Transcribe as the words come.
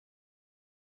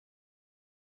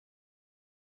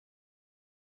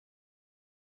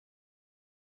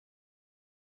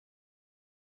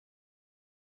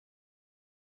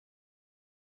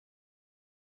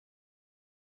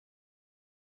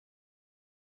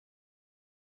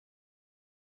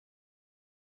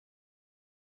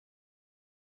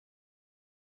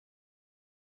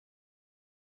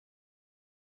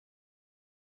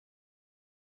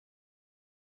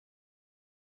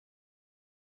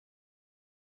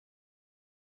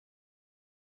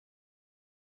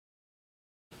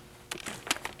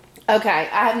Okay,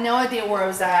 I have no idea where I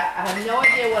was at. I have no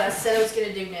idea what I said I was going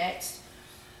to do next.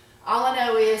 All I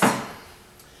know is I'm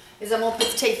going to put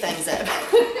the tea things up.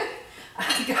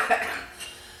 I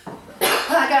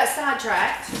got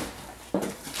sidetracked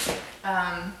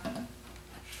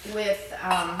with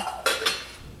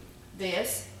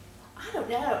this. I don't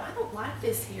know. I don't like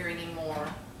this here anymore.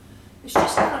 There's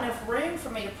just not enough room for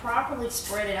me to properly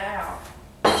spread it out.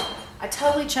 I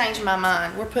totally changed my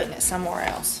mind. We're putting it somewhere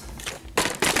else.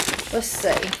 Let's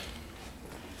see.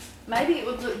 Maybe it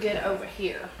would look good over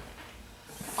here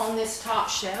on this top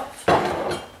shelf.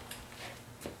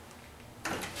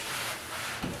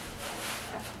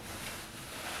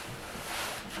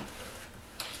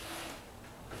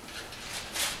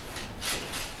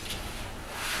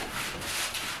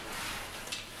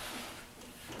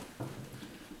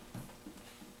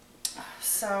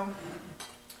 So,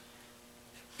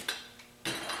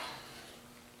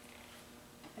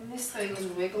 and this thing is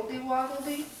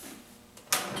wiggledy-woggledy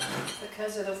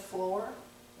because of the floor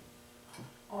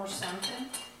or something.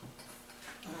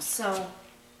 So,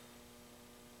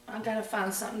 I gotta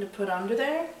find something to put under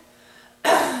there.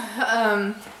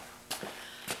 Hang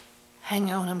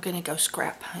on, I'm gonna go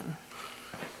scrap hunting.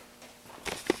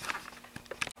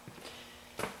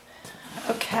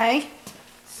 Okay.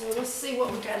 So let's see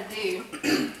what we gotta do.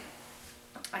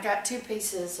 I got 2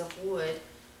 pieces of wood.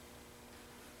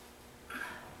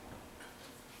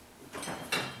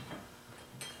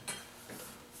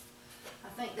 I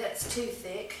think that's too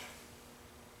thick.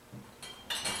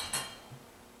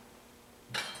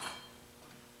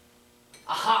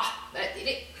 Aha! That did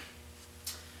it.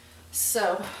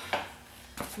 So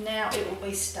now it will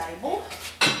be stable.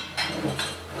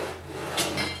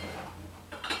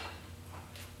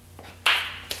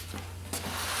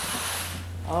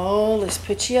 Oh, let's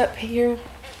put you up here.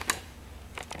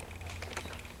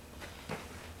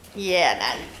 Yeah,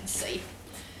 now you can see. I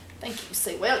think you can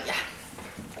see well, yeah.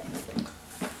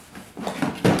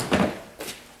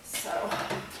 So,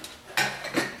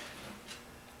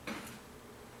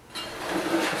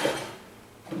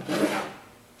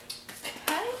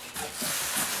 okay.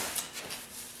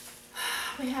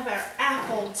 We have our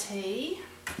apple tea.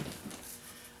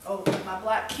 Oh, my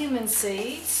black cumin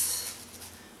seeds.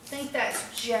 I think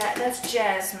that's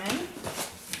jasmine,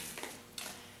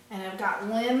 and I've got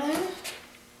lemon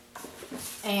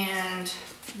and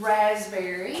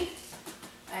raspberry,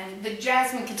 and the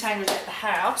jasmine container's at the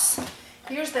house.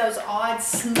 Here's those odd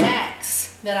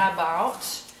snacks that I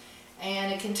bought,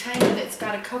 and a container that's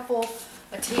got a couple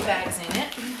of tea bags in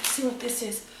it. Let's see what this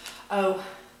is. Oh,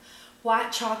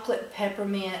 white chocolate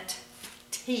peppermint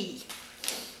tea.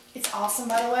 It's awesome,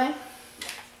 by the way.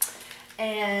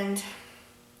 And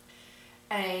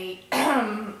a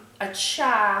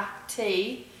chai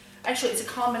tea. Actually, it's a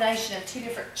combination of 2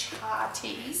 different chai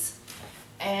teas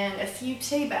and a few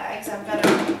tea bags. I've got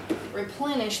to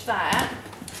replenish that.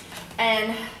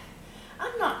 And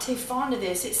I'm not too fond of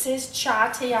this. It says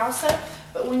chai tea also,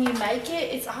 but when you make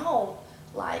it, it's all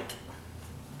like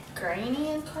grainy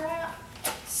and crap.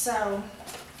 So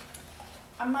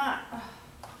I might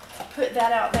put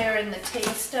that out there in the tea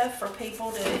stuff for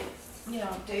people to, you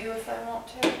know, do if they want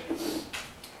to.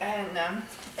 And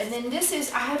then this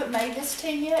is, I haven't made this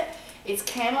tea yet. It's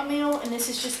chamomile, and this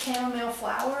is just chamomile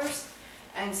flowers.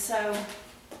 And so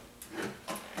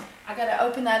I got to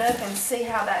open that up and see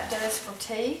how that does for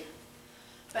tea.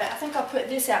 But I think I'll put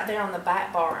this out there on the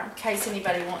back bar in case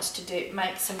anybody wants to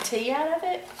make some tea out of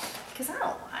it, because I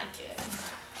don't like it.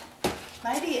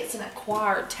 Maybe it's an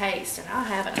acquired taste, and I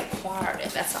haven't acquired it.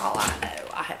 That's all I know.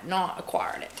 I have not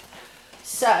acquired it.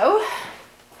 So,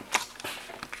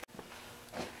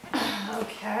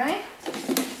 okay.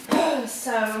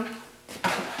 So,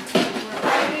 we're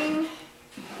putting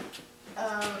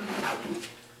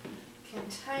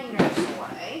containers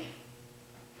away.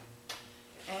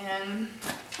 And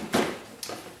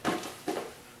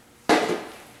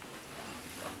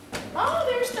oh,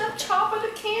 there's the top of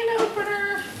the can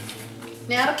opener.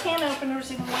 Now the can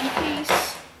opener's in one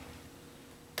piece.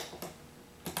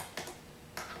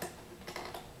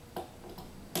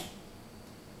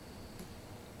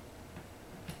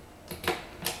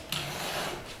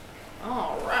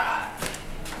 All right.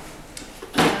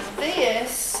 Now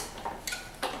this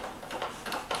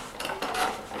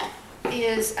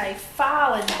is a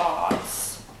filing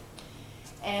box,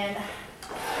 and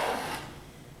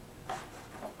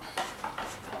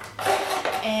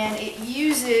it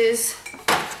uses,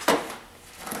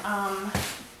 are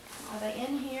they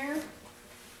in here?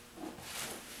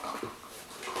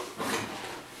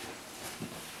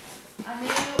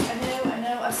 I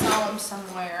know I saw them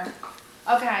somewhere.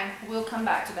 Okay, we'll come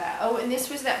back to that. Oh, and this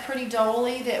was that pretty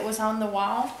doily that was on the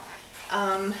wall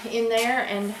in there,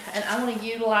 and I want to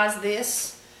utilize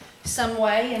this some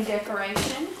way in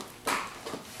decoration.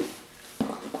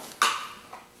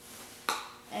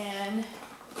 And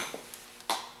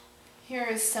here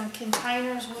is some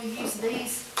containers. We'll use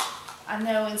these, I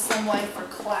know, in some way for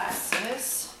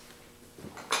classes.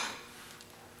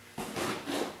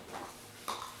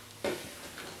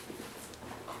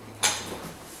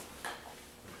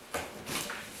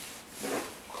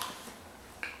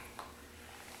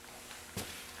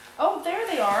 Oh, there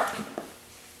they are.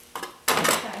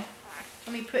 Okay,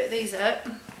 let me put these up.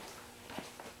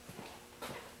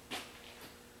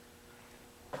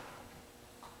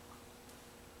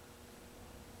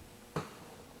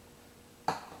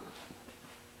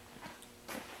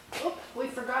 Oh, we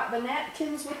forgot the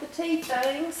napkins with the tea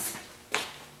things.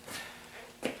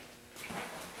 Put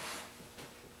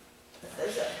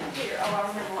those up here. Oh, I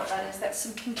remember what that is. That's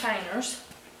some containers.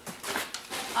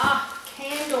 Ah,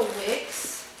 candle wicks.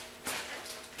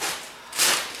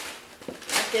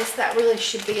 I guess that really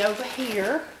should be over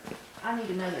here. I need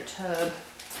another tub.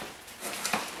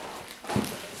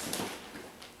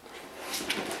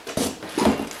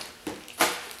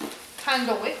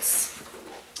 Candle wicks.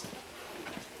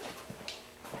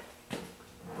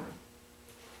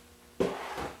 There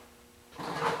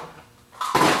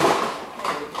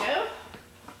we go.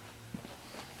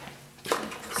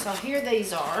 So here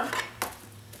these are.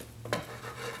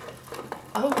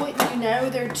 Oh, wouldn't you know,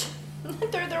 they're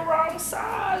the wrong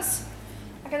size.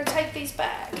 I gotta take these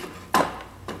back.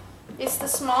 It's the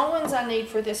small ones I need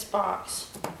for this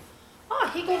box. Ah,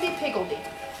 higgledy-piggledy.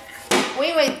 Well,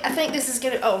 anyway, I think this is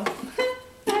gonna, oh,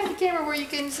 I have the camera where you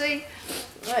can see.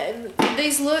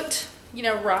 These looked, you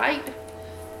know, right.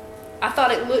 I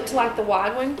thought it looked like the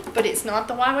wide one, but it's not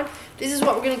the wide one. This is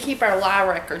what we're gonna keep our lie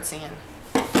records in.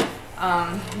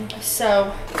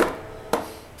 So,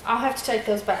 I'll have to take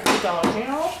those back to Dollar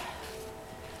General.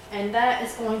 And that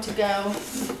is going to go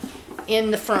in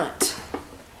the front.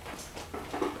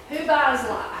 Who buys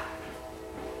lie?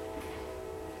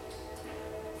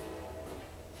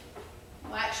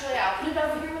 Well, actually, I'll put it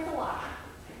over here with the lie.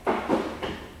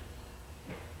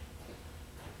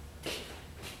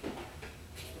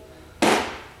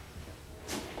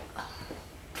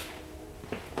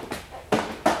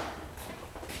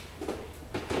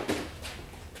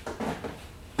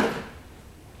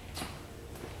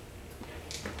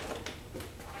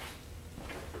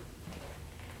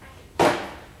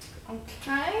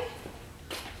 Okay.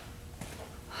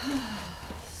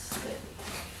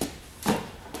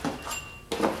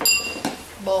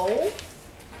 Bowl.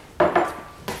 Goes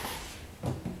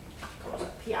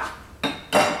up here.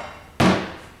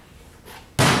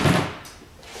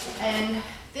 And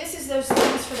this is those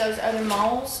things for those other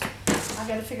molds. I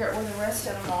gotta figure out where the rest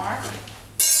of them are.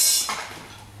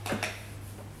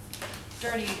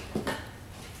 Dirty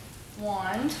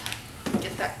wand.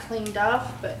 Get that cleaned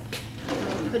off, but I'm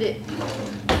gonna put it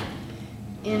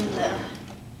in the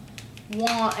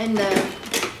wand,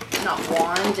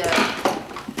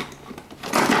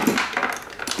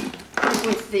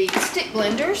 with the stick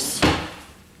blenders.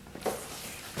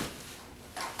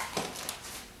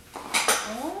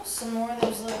 Oh, some more of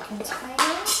those little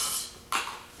containers.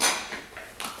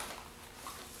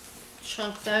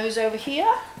 Chunk those over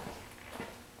here.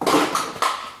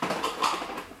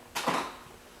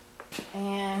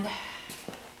 And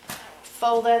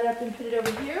fold that up and put it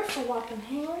over here for wiping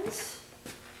hands.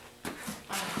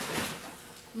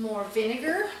 More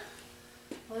vinegar.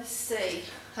 Let's see.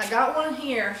 I got one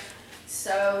here,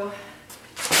 so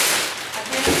I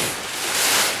guess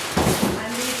I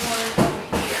need one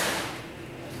over here.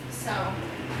 So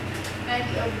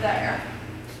maybe over there.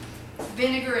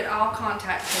 Vinegar at all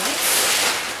contact points.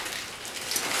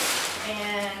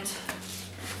 And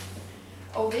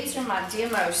oh, these are my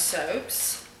demo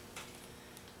soaps.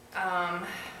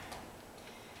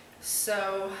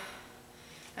 So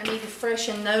I need to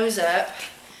freshen those up,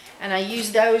 and I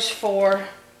use those for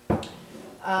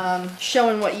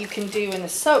showing what you can do in the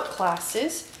soap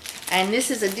classes. And this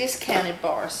is a discounted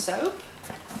bar of soap.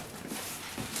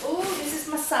 Oh, this is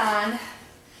my sign.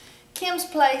 Kim's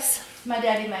Place. My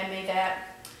daddy made me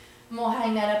that. I'm gonna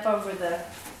hang that up over the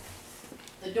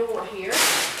door here.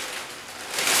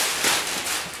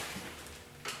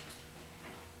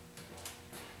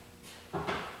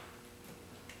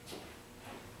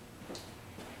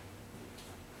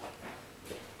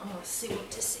 Let's see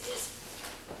what this is.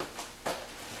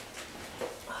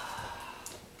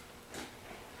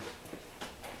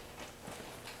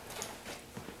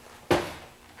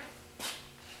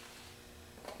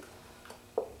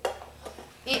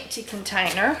 empty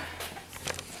container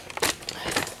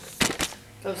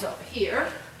goes over here.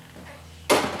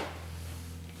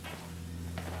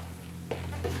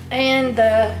 And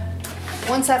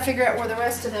once I figure out where the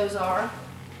rest of those are,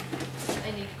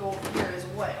 they need to go over here as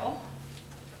well.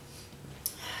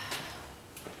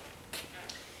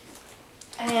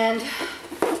 And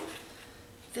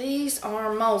these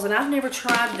are molds, and I've never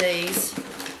tried these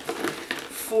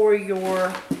for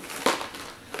your,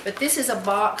 but this is a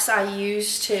box I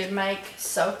use to make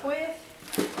soap with,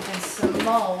 and some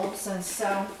molds, and so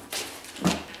I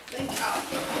think I'll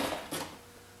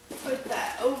put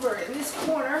that over in this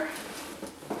corner.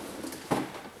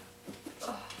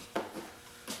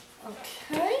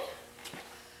 Okay,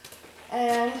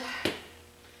 and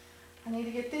I need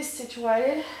to get this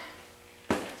situated.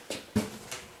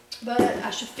 But I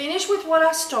should finish with what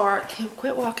I start.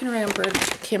 Quit walking around,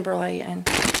 Kimberly, and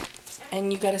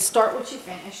you got to start what you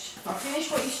finished, or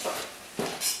finish what you start.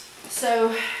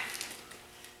 So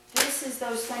this is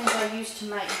those things I used to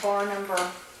make bar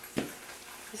number,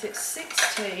 is it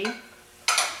 16?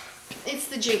 It's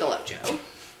the Gigolo Joe.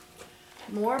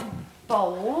 More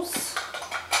bowls.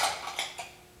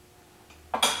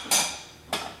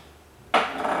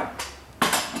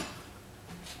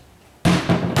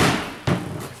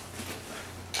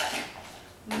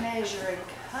 Measuring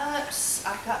cups.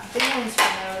 I've got bins for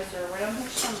those. They're around here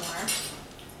somewhere.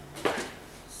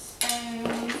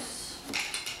 Spoons,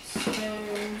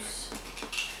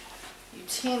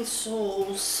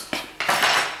 utensils.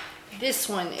 This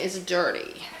one is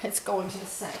dirty. It's going to the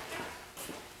sink.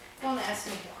 Don't ask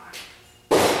me why.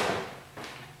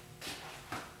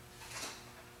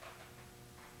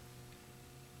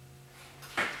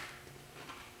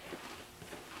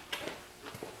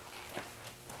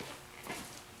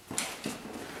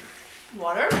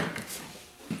 Water.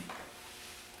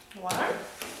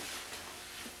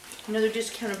 Another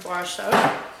discounted bar soap.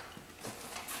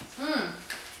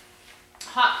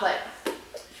 Hot plate. I'm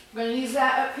going to use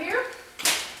that up here.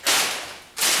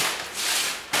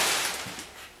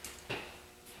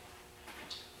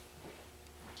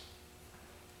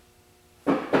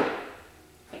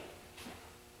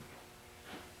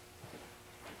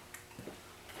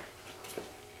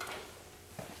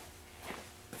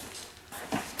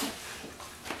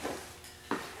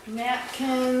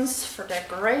 Napkins for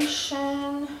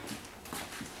decoration.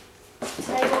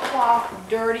 Tablecloth,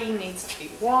 dirty, needs to be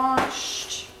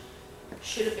washed.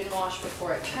 Should have been washed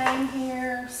before it came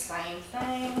here. Same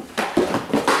thing.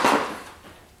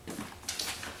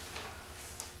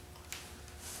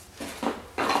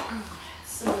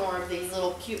 Some more of these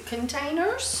little cute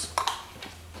containers.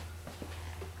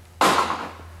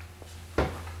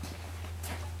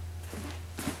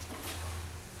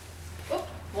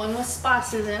 One with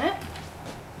spices in it.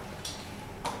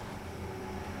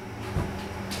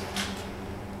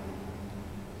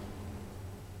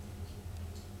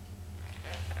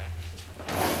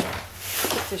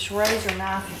 Put this razor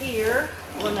knife here.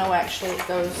 Well, no, actually it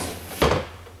goes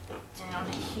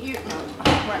down here, no,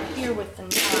 right here with the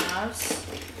knives.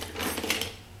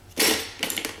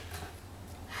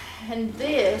 And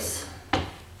this,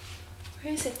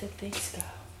 where is it that these go?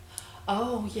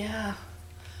 Oh, yeah.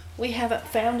 We haven't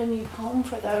found a new home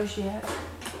for those yet.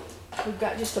 We've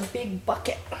got just a big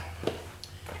bucket.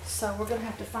 So we're gonna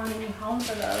have to find a new home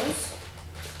for those.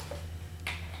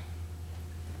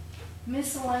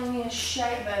 Miscellaneous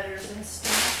shea butters and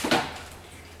stuff.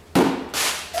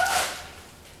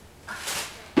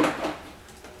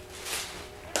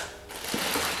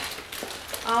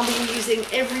 I'll be using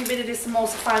every bit of this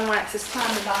emulsifying wax. It's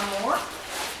time to buy more.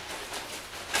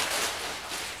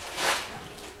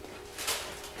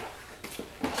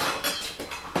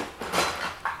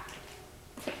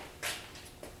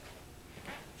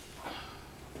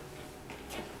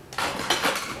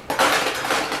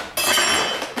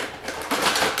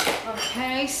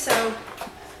 Okay, so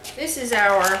this is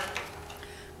our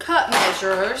cup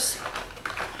measurers.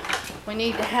 We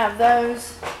need to have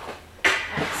those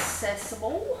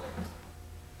accessible.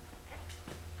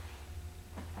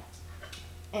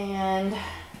 And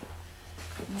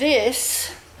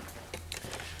this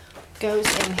goes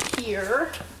in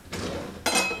here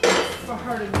for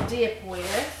her to dip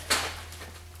with.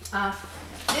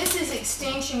 This is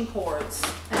extension cords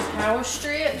and power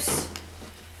strips.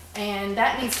 And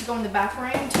that needs to go in the back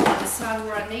room to decide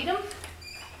where I need them.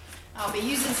 I'll be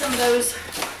using some of those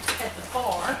at the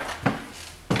bar.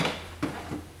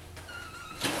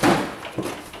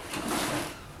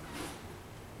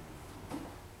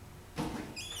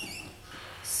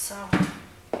 So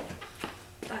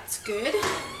that's good.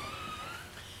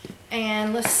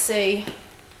 And let's see,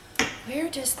 where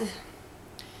does the,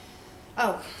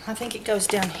 Oh, I think it goes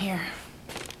down here.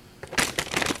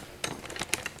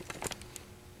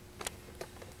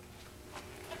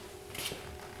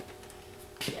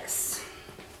 Yes.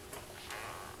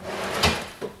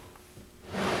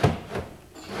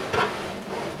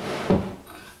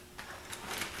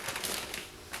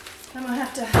 I'm gonna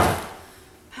have to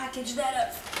package that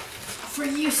up for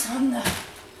use on the,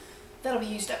 that'll be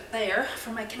used up there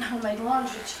for making homemade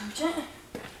laundry detergent.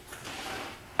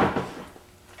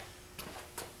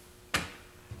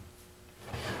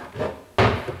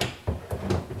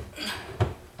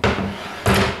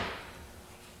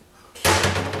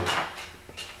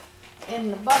 In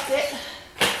the bucket,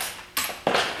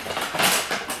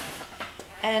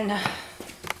 and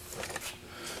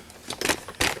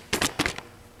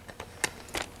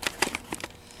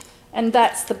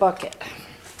that's the bucket.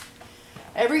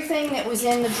 Everything that was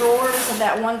in the drawers of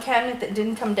that one cabinet that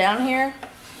didn't come down here,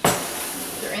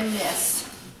 they're in this.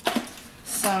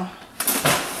 So,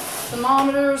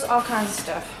 thermometers, all kinds of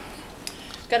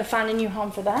stuff. Got to find a new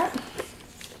home for that.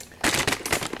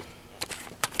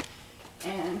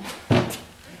 And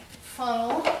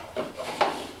funnel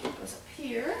goes up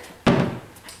here.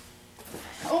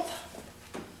 Oh.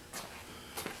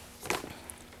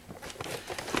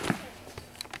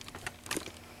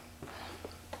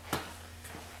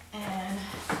 And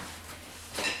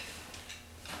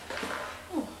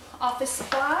office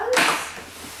supplies.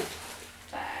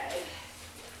 Bag.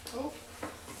 Oh.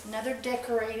 Another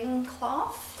decorating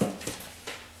cloth.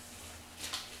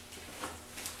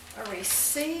 A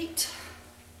receipt.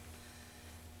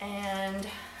 And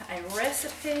a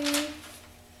recipe.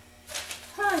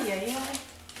 Oh, yeah.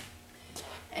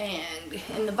 And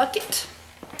in the bucket.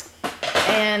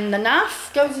 And the knife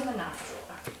goes in the knife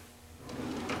drawer.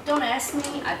 Don't ask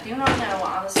me. I do not know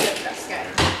all the stuff got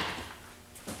scattered.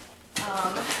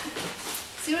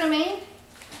 See what I mean?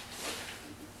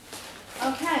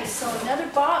 Okay, so another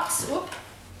box. Whoop.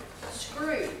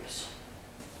 Screws.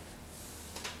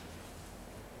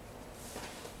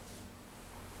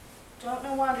 Don't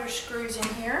know why there's screws in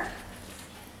here,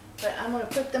 but I'm going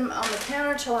to put them on the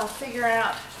counter till I figure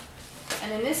out.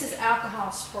 And then this is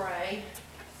alcohol spray,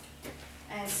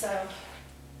 and so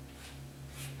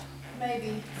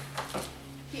maybe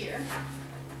here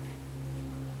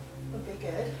would be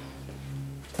good.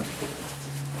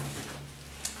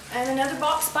 And another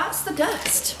box bites the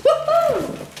dust.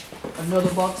 Woohoo!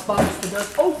 Another box bites the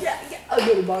dust. Oh yeah.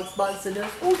 Another box bites the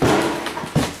dust. Oh yeah.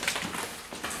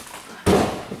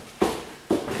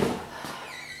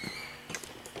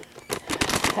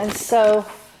 And so,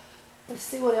 let's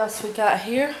see what else we got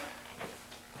here.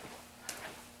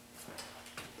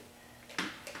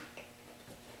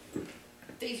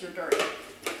 These are dirty.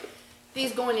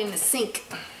 These going in the sink.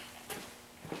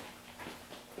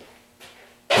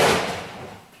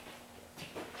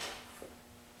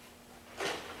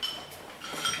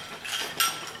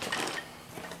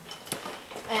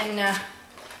 And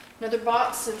another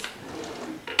box of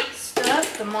stuff,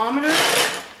 thermometer.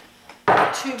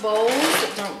 2 bowls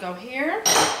that don't go here.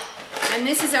 And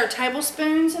this is our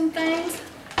tablespoons and things.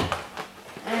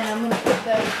 And I'm going to put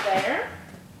those there.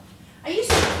 I used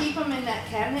to keep them in that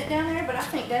cabinet down there, but I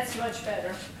think that's much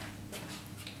better.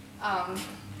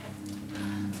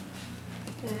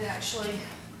 Than actually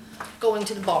going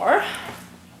to the bar.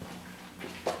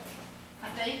 I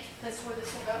think that's where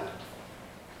this will go.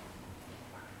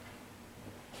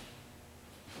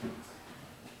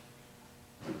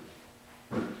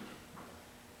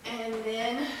 And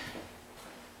then,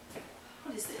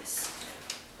 what is this?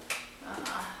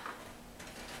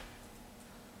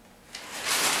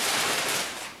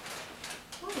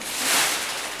 What is this?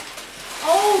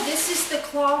 Oh, this is the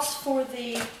cloths for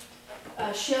the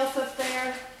shelf up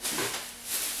there.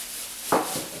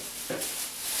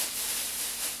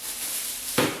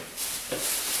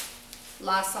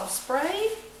 Lysol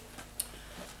spray.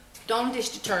 Dawn dish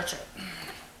detergent.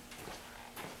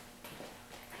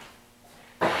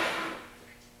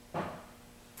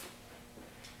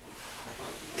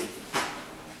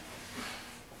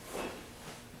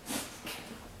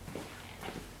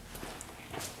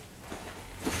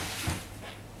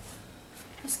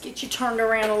 Get you turned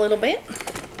around a little bit.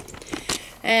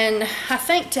 And I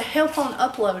think to help on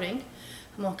uploading,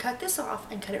 I'm going to cut this off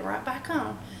and cut it right back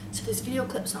on so this video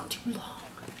clip's not too long.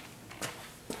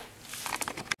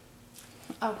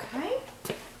 Okay.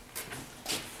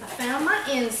 I found my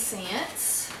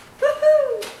incense.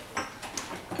 Woohoo!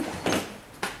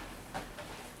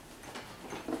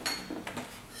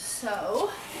 So,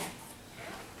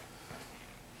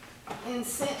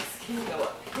 incense can go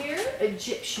up here.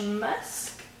 Egyptian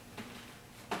musk.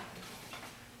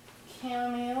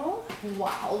 chamomile,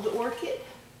 wild orchid,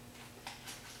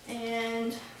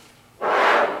 and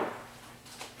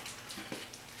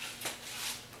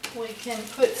we can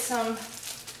put some, I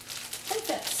think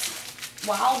that's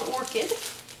wild orchid.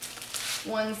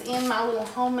 One's in my little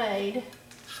homemade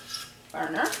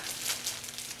burner.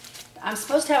 I'm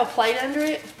supposed to have a plate under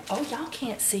it. Oh, y'all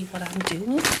can't see what I'm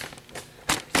doing.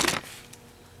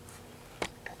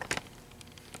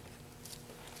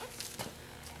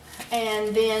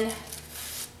 And then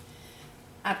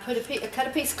I cut a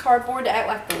piece of cardboard to act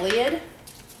like the lid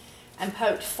and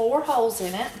poked 4 holes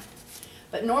in it.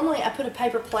 But normally I put a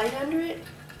paper plate under it.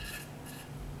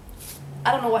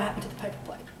 I don't know what happened to the paper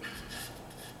plate.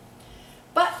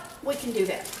 But we can do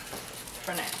that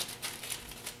for now.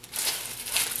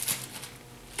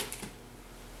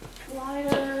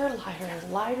 Lighter, lighter, lighter,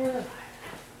 lighter.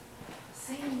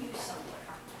 Seeing you somewhere.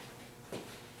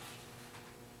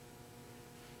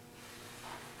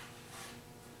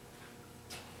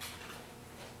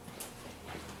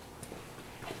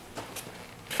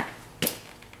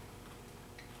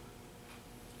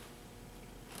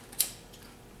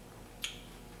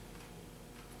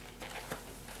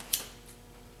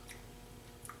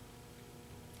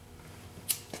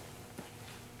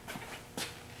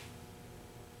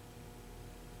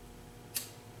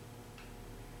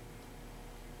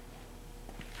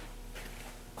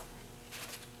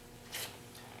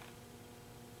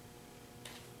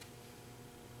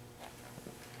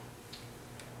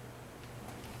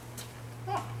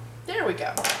 There we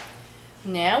go.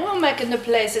 Now we're making the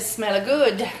places smell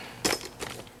good.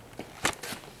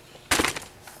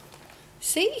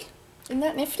 See? Isn't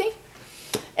that nifty?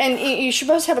 And you're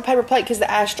supposed to have a paper plate because the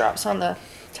ash drops on the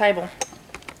table.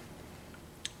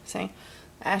 See?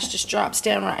 Ash just drops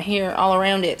down right here all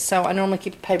around it. So I normally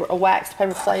keep a waxed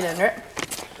paper plate under it.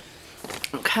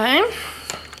 Okay.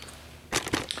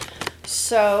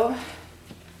 So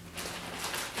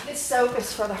this soap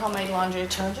is for the homemade laundry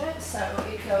detergent, so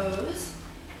it goes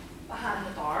behind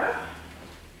the bar.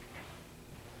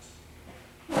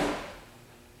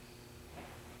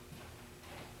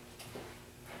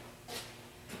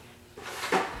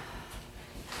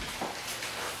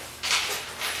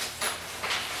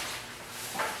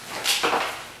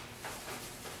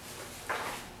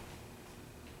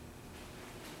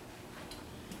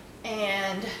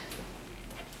 And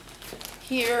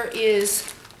here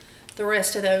is the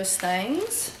rest of those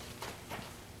things.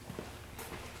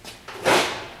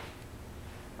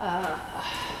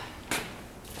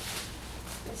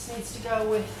 This needs to go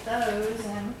with those,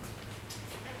 and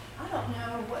I don't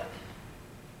know what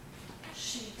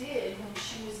she did when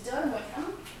she was done with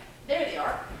them. There they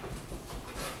are.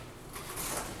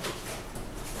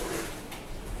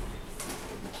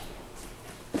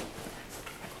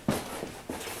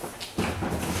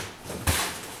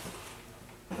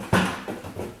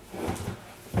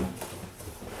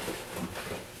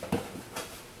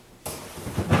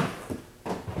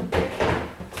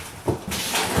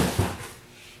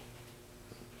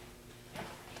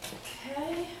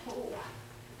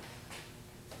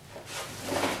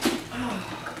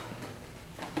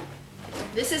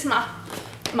 This is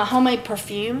my homemade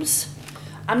perfumes.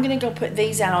 I'm gonna go put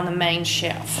these out on the main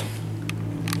shelf.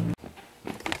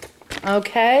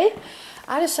 Okay,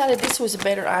 I decided this was a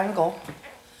better angle.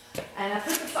 And I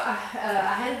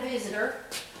had a visitor,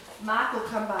 Michael,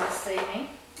 come by to see me.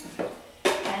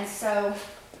 And so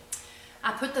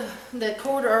I put the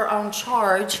quarter on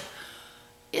charge.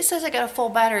 It says I got a full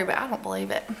battery, but I don't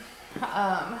believe it.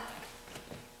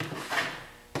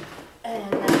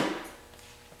 And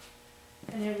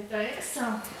everything.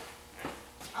 So,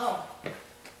 oh, I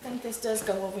think this does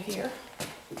go over here.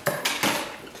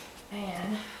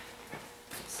 And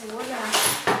so we're gonna.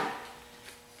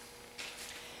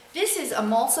 This is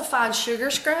emulsified sugar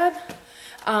scrub.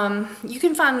 You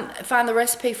can find the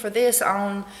recipe for this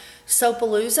on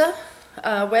Soapalooza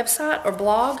website or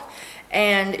blog,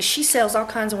 and she sells all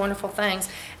kinds of wonderful things.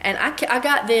 And I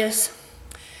got this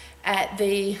at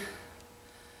the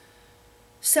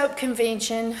soap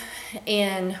convention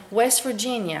in West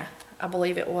Virginia, I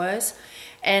believe it was,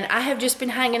 and I have just been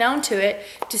hanging on to it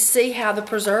to see how the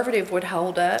preservative would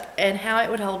hold up and how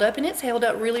it would hold up, and it's held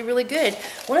up really, really good.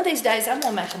 One of these days I'm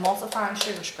gonna make emulsifying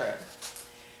sugar scrub.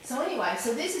 So anyway,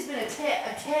 so this has been a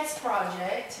test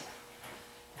project,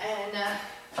 and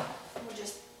we'll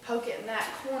just poke it in that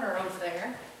corner over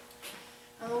there.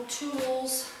 Oh,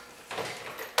 tools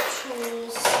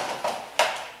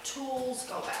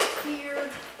go back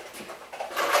here.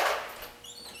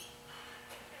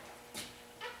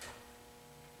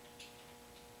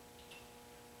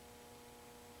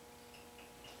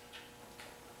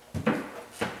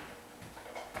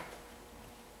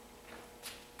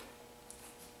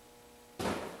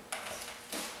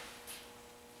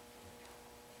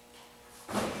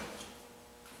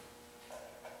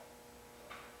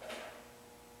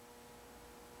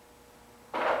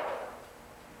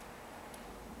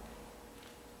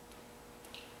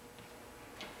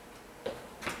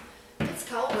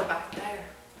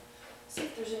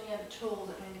 there's any other tools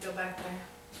that need to go back there.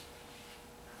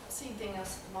 I don't see anything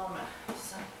else at the moment,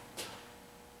 so.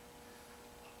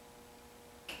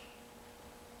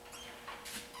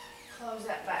 Close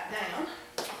that back down.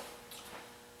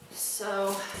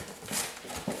 So,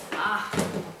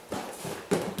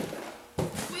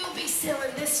 we'll be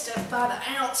selling this stuff by the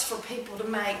ounce for people to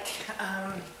make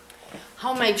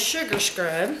homemade sugar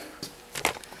scrub.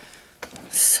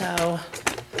 So,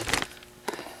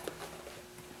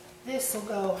 this will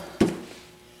go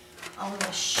on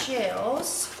the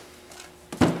shelves,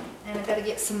 and I've got to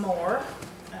get some more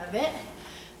of it.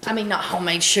 I mean, not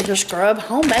homemade sugar scrub,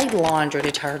 homemade laundry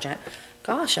detergent.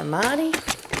 Gosh almighty,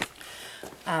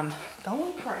 I'm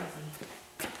going crazy.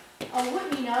 Oh,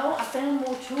 wouldn't you know, I found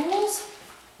more tools.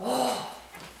 Oh.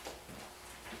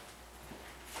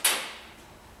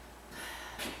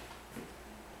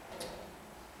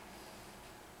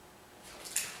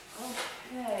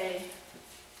 Okay.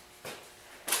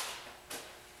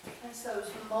 That's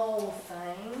those mold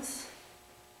things.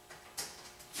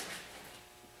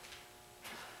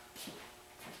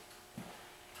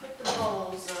 Put the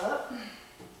bowls up.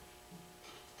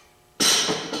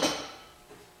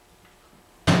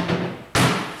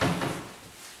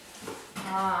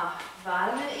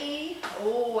 Vitamin E.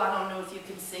 Oh, I don't know if you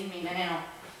can see me now.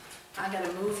 I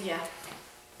gotta move you.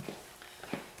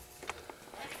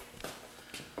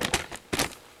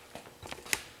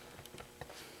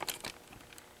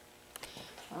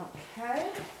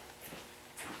 Okay.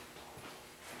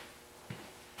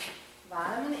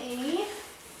 Vitamin E.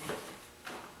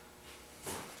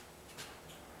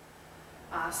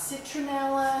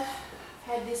 Citronella.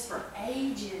 Had this for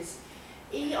ages.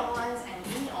 Eons and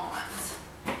eons.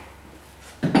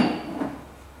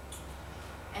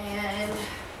 And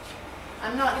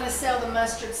I'm not going to sell the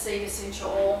mustard seed essential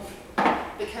oil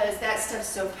because that stuff's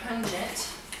so pungent.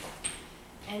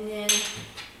 And then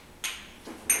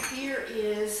here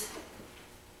is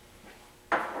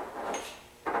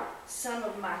some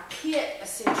of my kit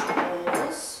essential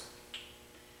oils.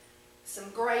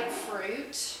 Some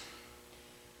grapefruit.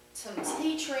 Some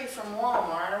tea tree from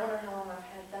Walmart. I wonder how long I've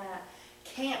had that.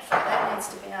 Camphor, that needs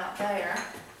to be out there.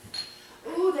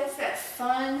 Ooh, that's that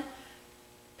fun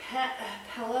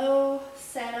Palo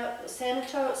Santo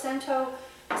essential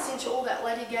oil that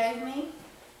lady gave me.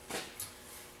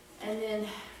 And then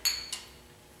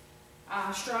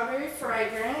strawberry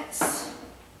fragrance,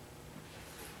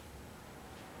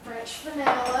 French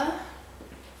vanilla,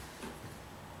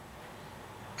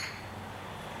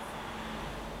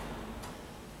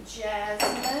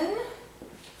 jasmine,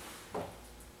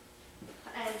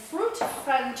 and fruit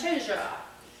fantasia.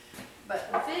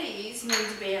 But these need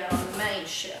to be out on the main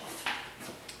shelf.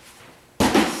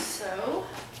 So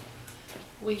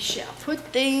we shall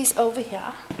put these over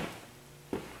here.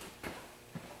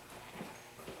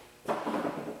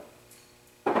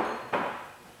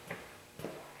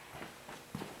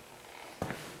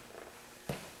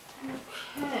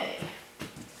 Okay.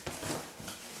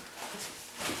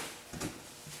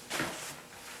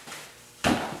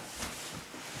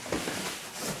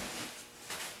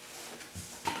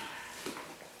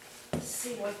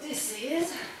 See what this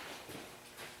is.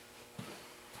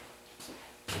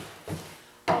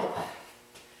 Oh,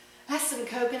 that's some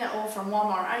coconut oil from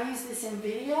Walmart. I use this in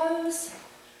videos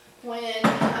when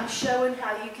I'm showing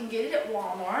how you can get it at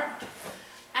Walmart.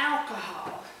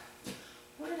 Alcohol.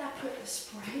 Where did I put the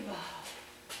spray bottle?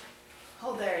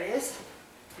 Oh, there it is.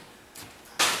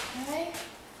 Okay.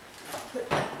 Put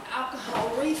the alcohol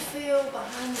refill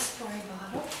behind the spray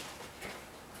bottle.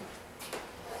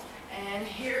 And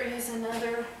here is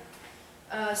another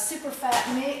super fat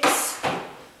mix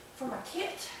for my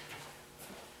kit.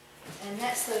 And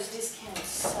that's those discounted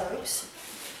soaps.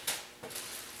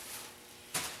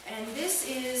 And this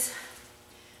is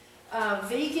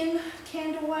vegan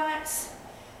candle wax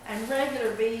and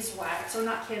regular beeswax, or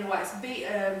not candle wax.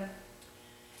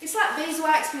 It's like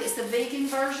beeswax, but it's the vegan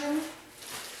version.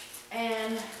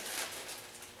 And I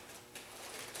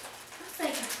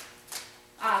think,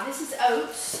 this is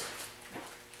oats.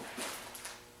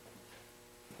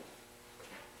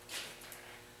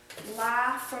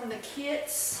 Lye from the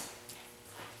kits.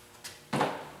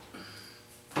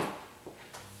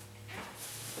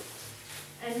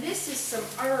 And this is some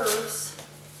herbs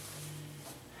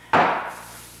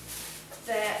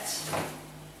that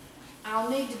I'll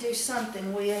need to do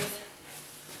something with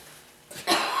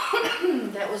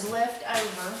that was left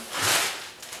over.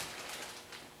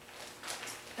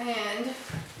 And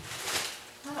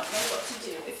I don't know what to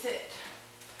do with it.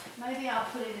 Maybe I'll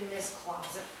put it in this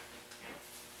closet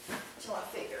until I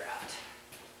figure out.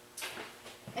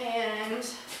 And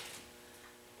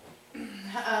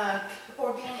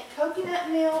organic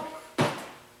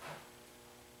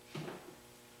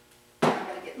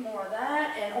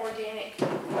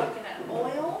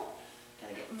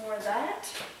more of that.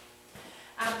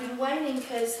 I've been waiting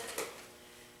because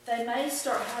they may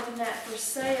start having that for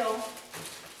sale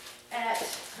at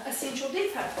Essential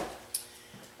Depot.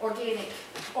 Organic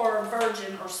or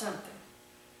virgin or something.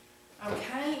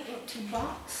 Okay, empty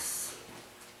box.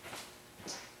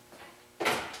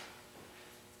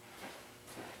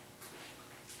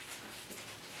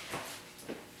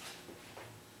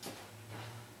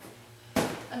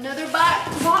 Another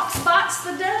box bites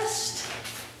the dust.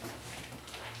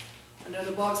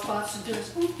 Another box bites the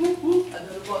dust.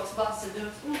 Another box bites the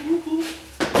dust.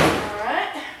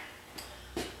 Alright.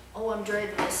 Oh, I'm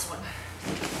dreading this one.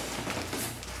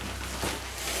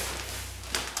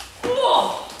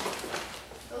 Whoa!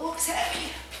 It looks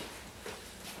heavy.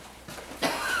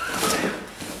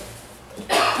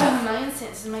 My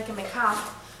incense is making me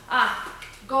cough.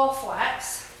 Golf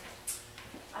wax.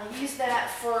 I use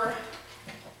that for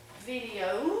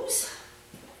videos.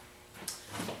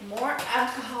 More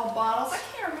alcohol bottles. I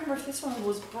can't remember if this one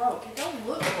was broke. It don't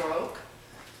look broke.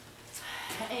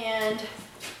 And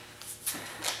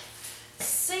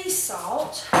sea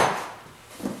salt.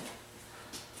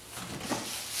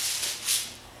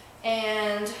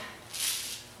 And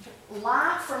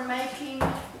lye for making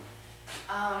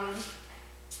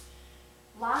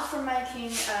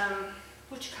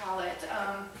what you call it,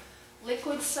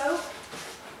 liquid soap.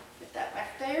 Put that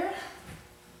back there.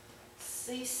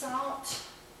 Sea salt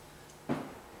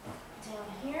down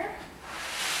here.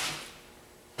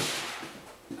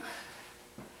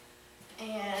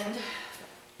 And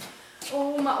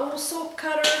oh, my old soap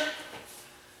cutter.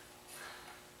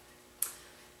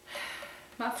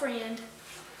 My friend.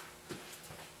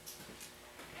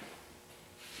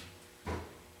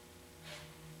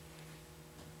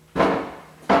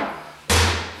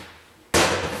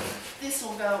 This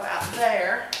will go out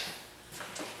there.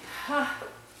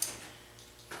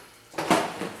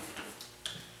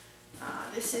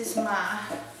 This is my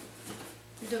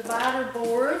divider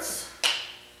boards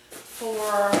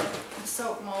for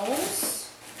soap molds.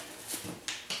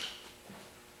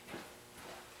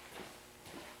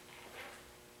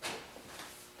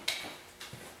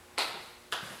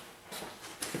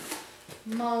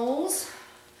 Molds.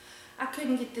 I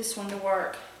couldn't get this one to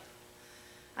work.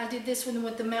 I did this one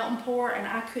with the melt and pour and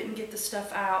I couldn't get the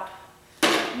stuff out.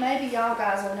 Maybe y'all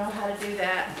guys will know how to do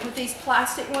that. With these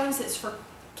plastic ones, it's for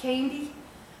candy.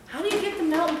 How do you get the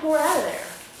melt and pour out of there?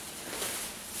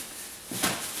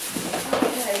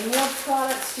 Okay, more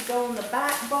products to go on the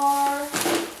back bar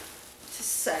to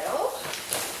sell.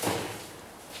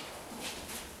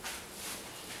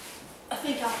 I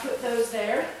think I'll put those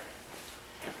there.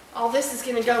 All this is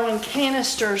going to go in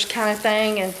canisters kind of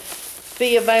thing and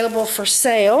be available for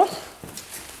sale.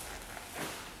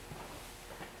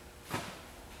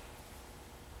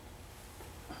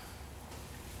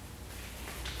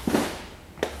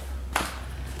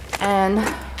 And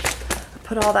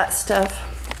put all that stuff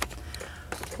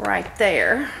right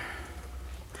there.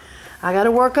 I got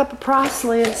to work up a price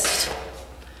list.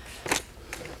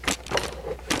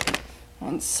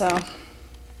 And so,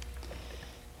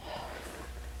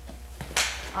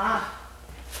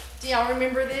 do y'all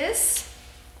remember this?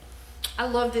 I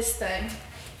love this thing.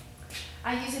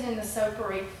 I use it in the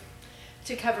soapery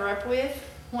to cover up with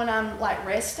when I'm like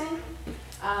resting.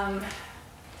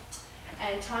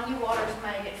 And Tanya Waters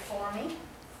made it for me.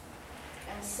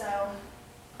 And so,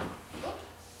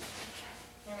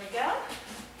 there we go.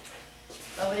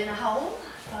 Throw it in a hole.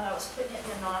 Thought I was putting it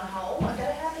in a non-hole. I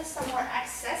gotta have this somewhere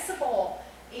accessible.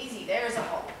 Easy, there's a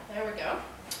hole. There we go.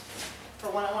 For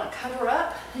when I want to cover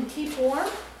up and keep warm.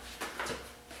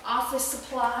 Office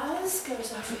supplies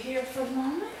goes over here for the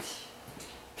moment.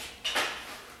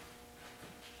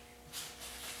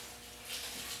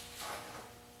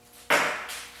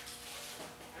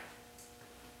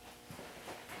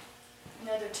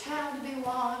 Another towel to be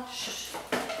washed.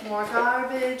 More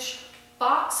garbage.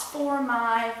 Box for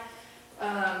my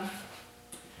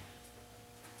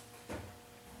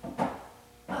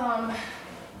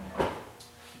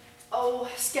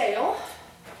scale.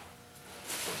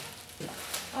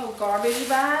 Oh, garbage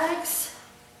bags.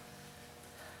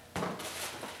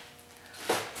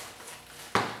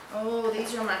 Oh,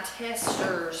 these are my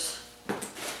testers.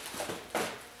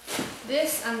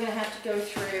 This I'm going to have to go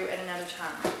through at another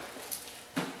time.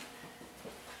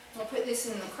 I'll put this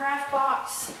in the craft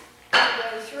box,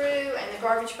 go through, and the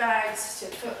garbage bags to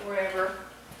put wherever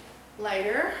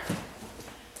later.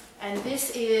 And this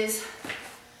is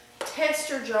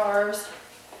tester jars.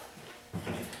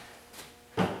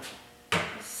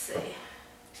 Let's see.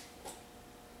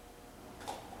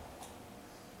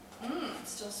 It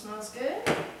still smells good.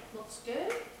 Looks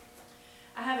good.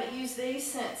 I I haven't used these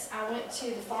since I went to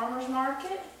the farmer's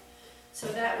market. So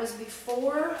that was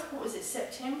before, what was it,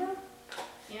 September?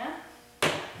 Yeah.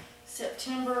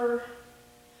 September,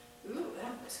 ooh,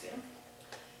 that was good.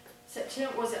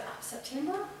 September, was it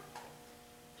September?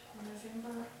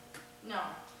 November? No.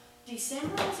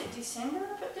 December? Was it December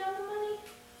I put down the money?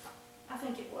 I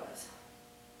think it was.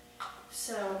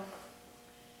 So,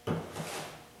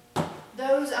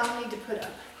 those I'll need to put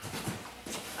up.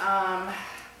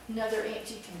 Another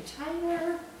empty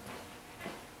container.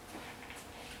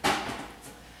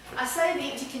 I say the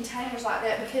empty containers like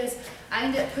that because I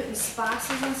end up putting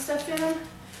spices and stuff in them.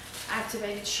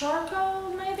 Activated charcoal,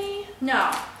 maybe?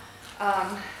 No.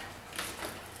 I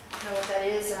know what that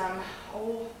is.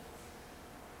 Old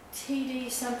TD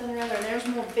something or other. And there's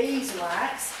more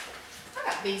beeswax.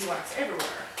 I got beeswax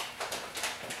everywhere.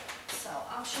 So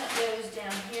I'll shut those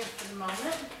down here for the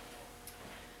moment.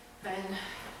 And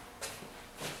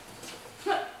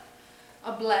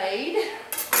a blade.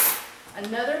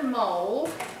 Another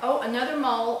mold. Oh, another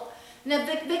mold. Now,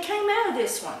 they came out of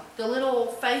this one. The little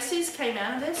faces came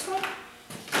out of this one.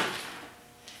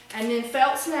 And then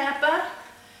Felt's Napa.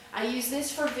 I use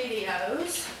this for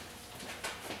videos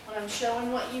when I'm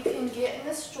showing what you can get in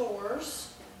the stores.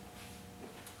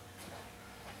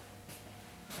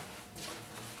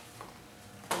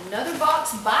 Another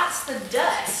box bites the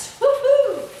dust.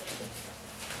 Woohoo!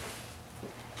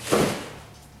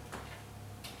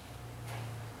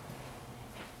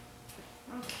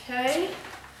 Okay.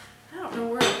 I don't know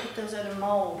where to put those other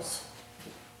molds.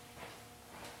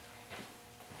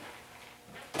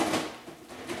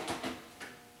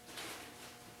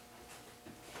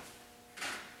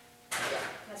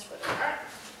 That's where they are.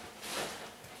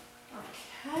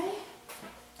 Okay.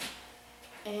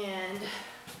 And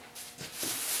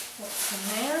what's in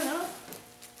there? No.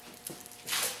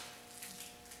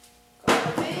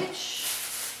 Garbage.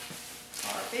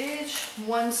 Garbage.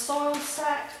 One soiled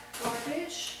sack.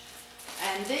 Garbage.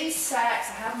 And these sacks,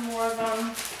 I have more of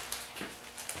them.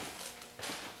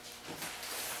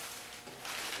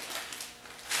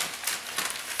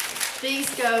 These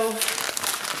go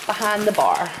behind the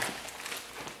bar.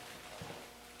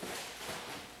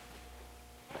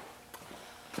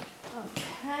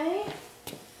 Okay.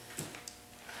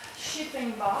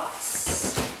 Shipping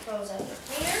box goes under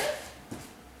here.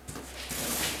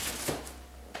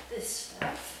 This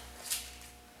stuff.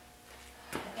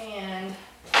 And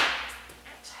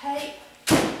tape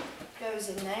goes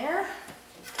in there.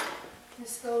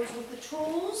 This goes with the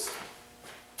tools.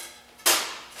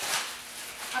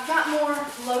 I've got more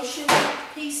lotion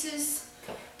pieces,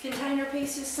 container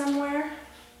pieces somewhere.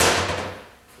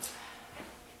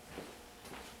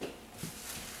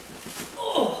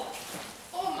 Oh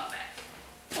my back.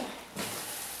 Oh.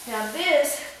 Now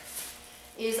this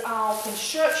is all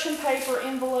construction paper,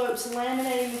 envelopes,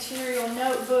 laminating material,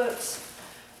 notebooks,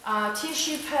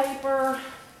 tissue paper,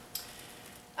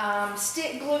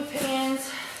 stick glue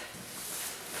pens.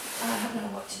 I don't know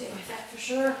what to do with that for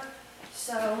sure.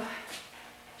 So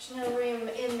there's no room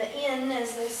in the inn,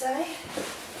 as they say.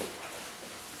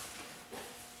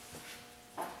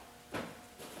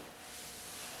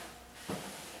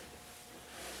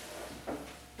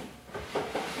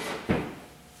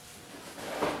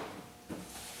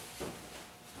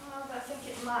 I think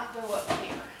it might go up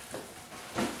here.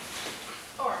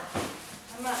 Or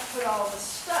I might put all the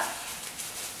stuff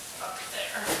up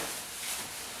there.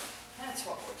 That's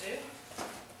what we'll do.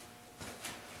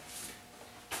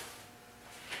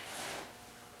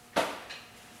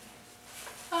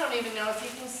 I don't even know if you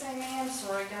can see me. I'm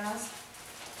sorry, guys.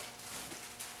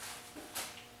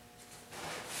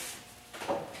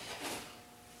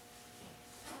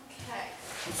 Okay.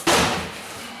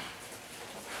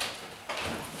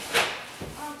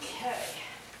 Okay.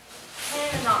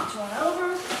 And knocked one over.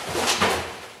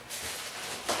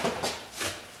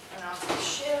 And off the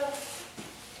shelf.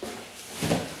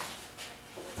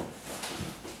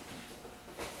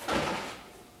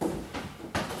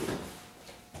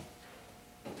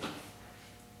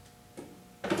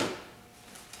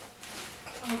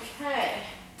 Okay.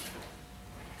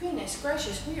 Goodness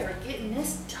gracious, we are getting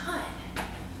this done.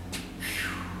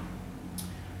 Whew.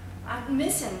 I'm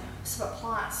missing some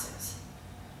appliances.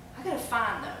 I gotta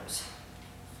find those.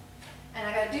 And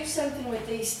I gotta do something with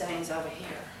these things over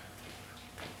here.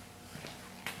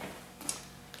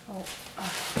 Oh,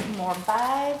 more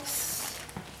bags.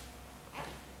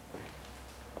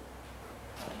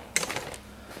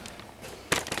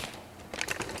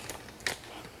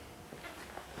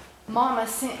 Mama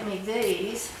sent me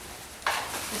these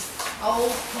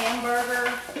old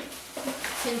hamburger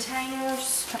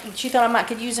containers. She thought I might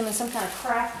could use them in some kind of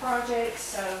craft project,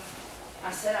 so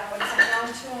I said I would hang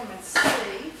on to them and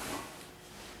see.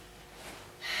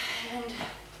 And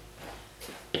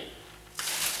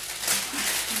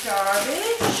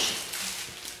garbage.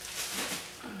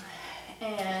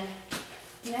 And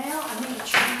now I'm going to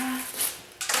try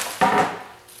to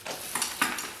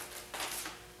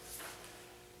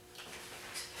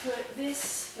put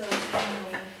this goes in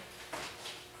the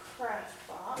craft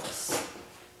box.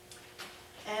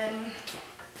 And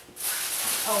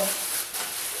oh,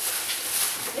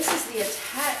 this is the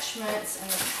attachments and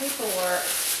the paperwork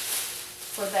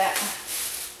for that,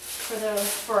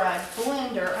 for a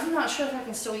blender. I'm not sure if I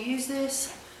can still use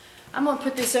this. I'm gonna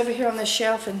put this over here on the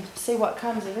shelf and see what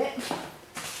comes of it.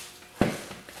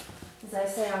 As I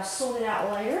say, I'll sort it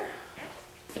out later.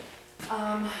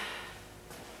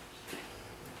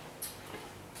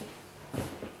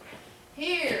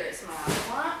 Here's my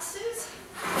appliances.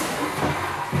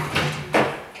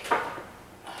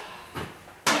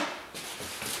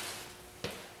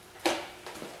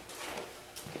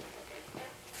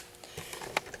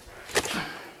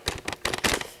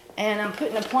 And I'm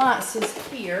putting appliances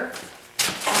here.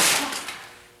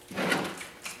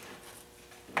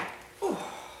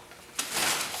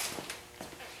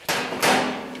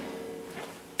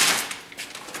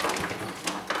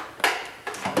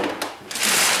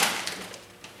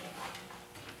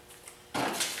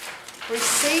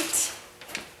 Receipt.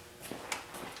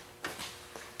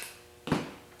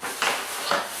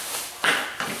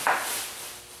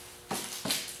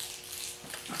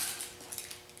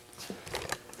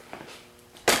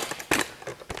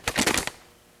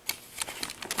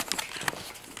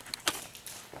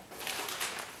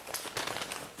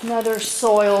 Another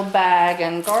soil bag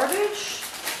and garbage.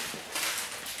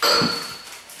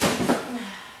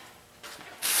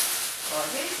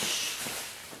 Garbage.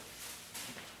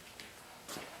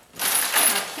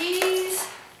 My keys.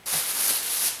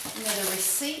 Another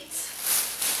receipt.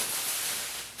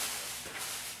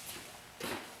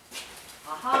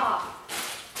 Aha!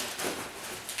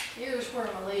 Here's where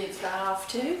my lids got off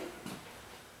to.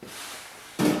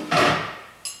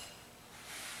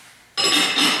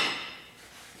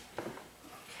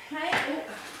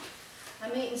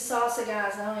 I'm eating salsa,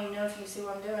 guys. I don't even know if you see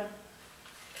what I'm doing.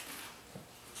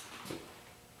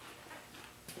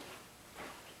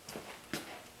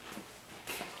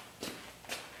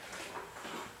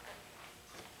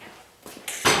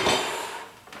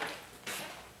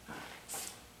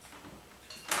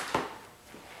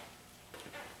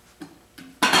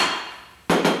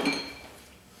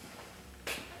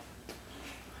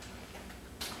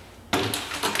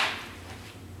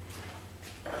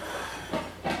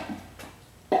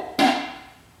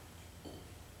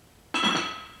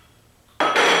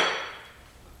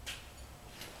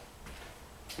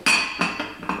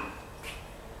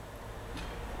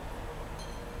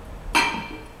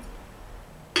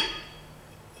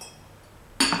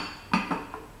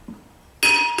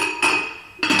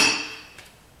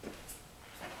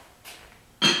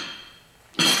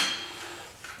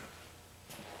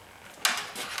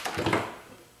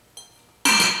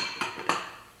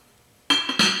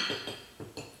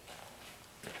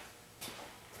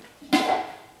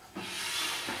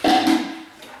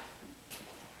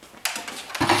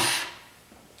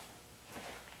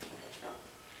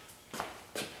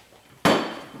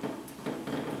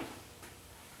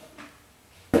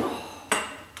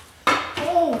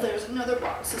 There's another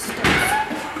box of stuff.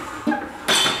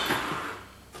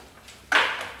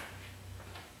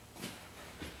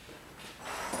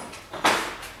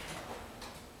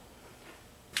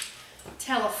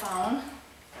 Telephone.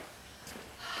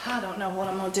 I don't know what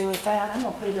I'm going to do with that. I'm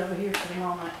going to put it over here for the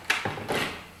moment.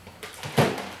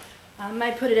 I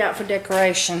may put it out for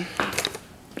decoration.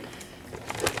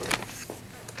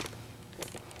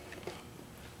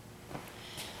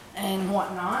 And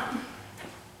whatnot.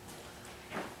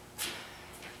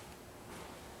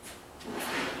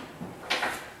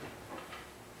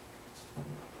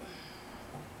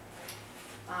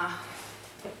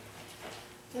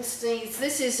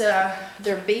 This is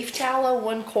their beef tallow,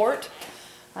 1 quart.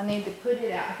 I need to put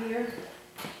it out here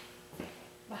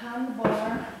behind the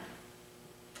bar.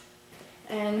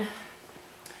 And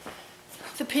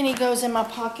the penny goes in my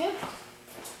pocket.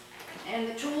 And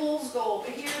the tools go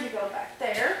over here to go back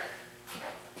there.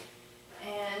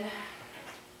 And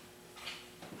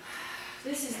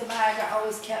this is the bag I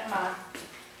always kept my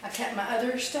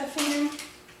other stuff in.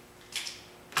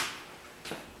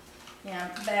 Yeah,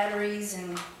 batteries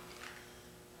and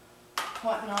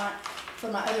whatnot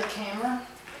for my other camera.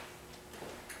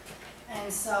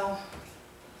 And so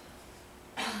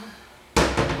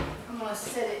I'm going to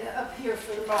set it up here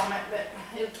for the moment, but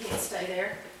it can't stay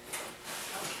there.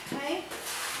 Okay.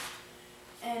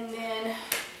 And then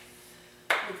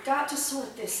we've got to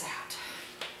sort this out.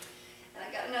 And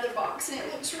I got another box and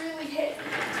it looks really heavy.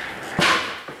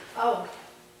 Oh,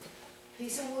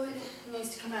 piece of wood needs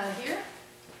to come out of here.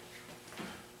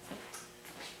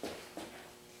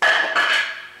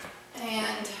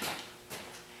 And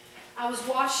I was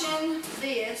washing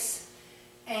this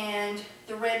and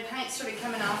the red paint started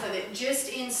coming off of it just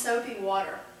in soapy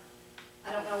water.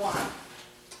 I don't know why.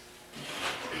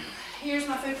 Here's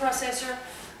my food processor.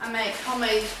 I make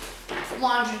homemade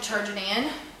laundry detergent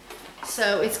in.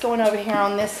 So it's going over here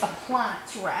on this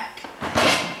appliance rack.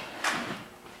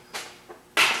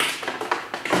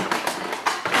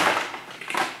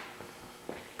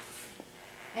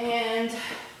 And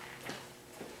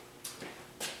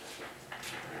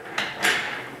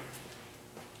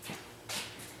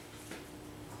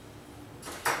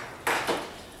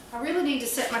I really need to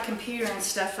set my computer and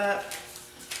stuff up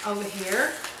over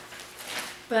here,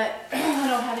 but I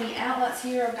don't have any outlets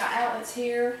here. I've got outlets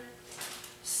here.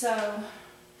 So,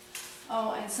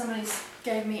 oh, and somebody's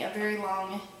gave me a very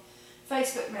long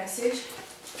Facebook message.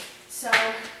 So,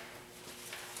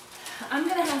 I'm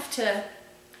going to have to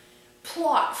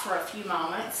plot for a few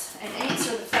moments and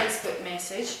answer the Facebook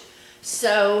message.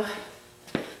 So,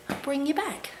 I'll bring you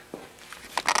back.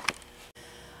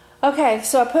 Okay,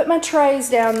 so I put my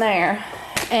trays down there,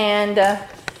 and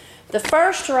the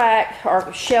first rack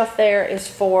or shelf there is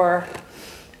for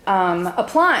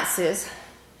appliances.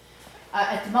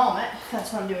 At the moment,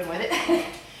 that's what I'm doing with it.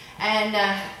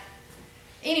 And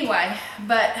anyway,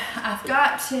 but I've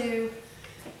got to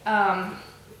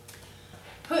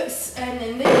put, and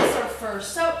then these are for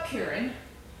soap curing,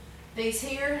 these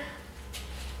here.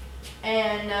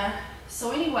 And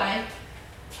so anyway,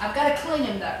 I've got to clean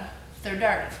them though, they're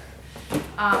dirty.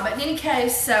 But in any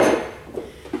case, so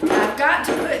I've got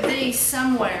to put these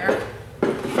somewhere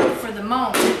for the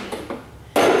moment.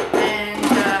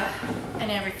 And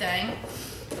everything.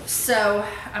 So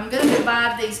I'm going to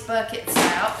divide these buckets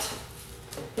out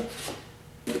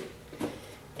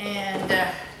and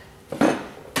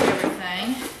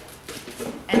everything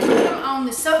and put them on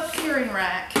the soap curing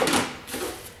rack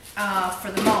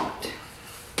for the moment.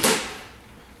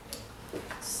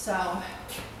 So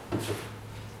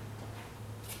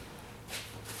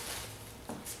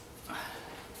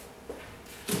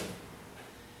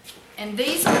and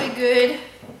these will be good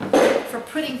for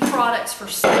putting products for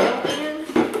sale in.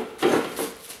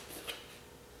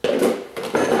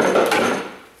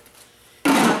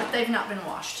 But they've not been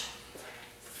washed.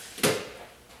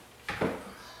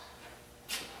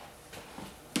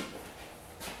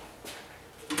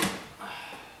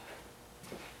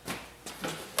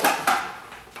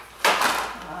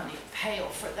 I need a pail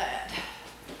for that.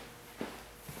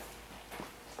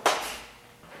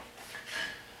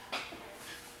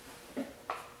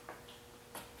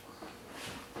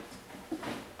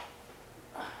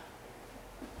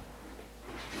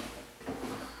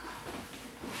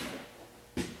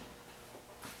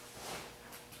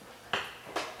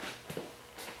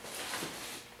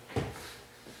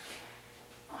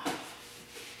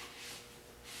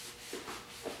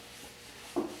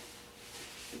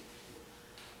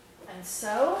 And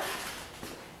so,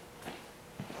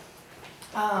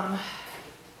 I'll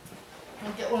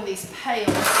get one of these pails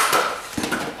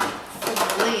for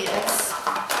the lids.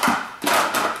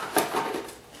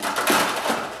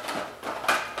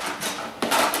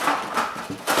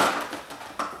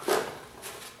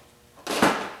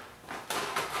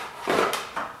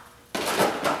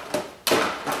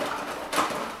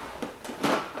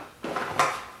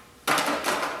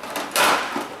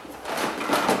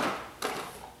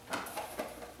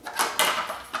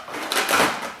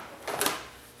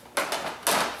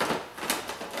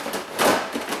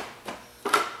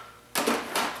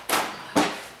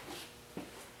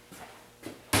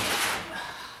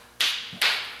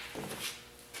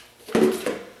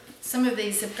 Some of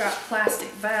these have got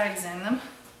plastic bags in them,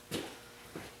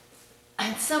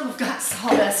 and some have got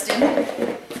sawdust in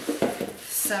them.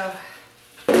 So,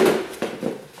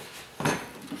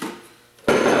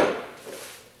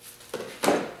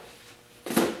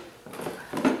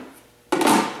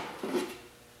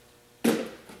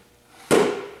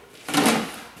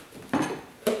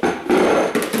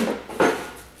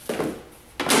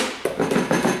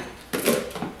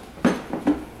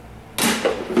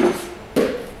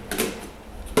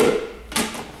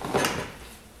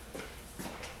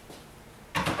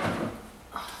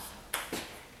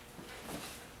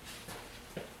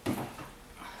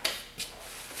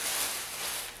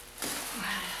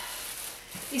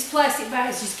 these plastic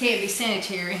bags just can't be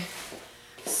sanitary,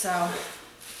 so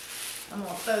I'm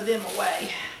gonna throw them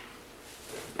away.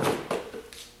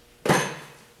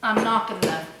 I'm knocking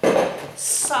the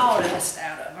sawdust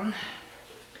out of them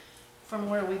from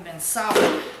where we've been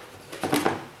sawing.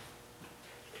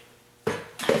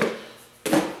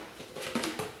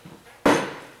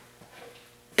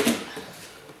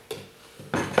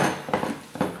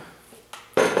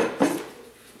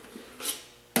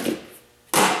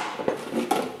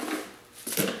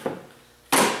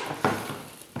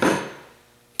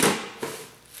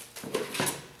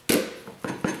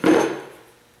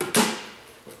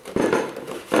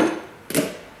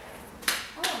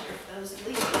 Those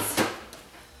leaves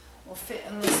will fit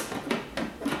in this.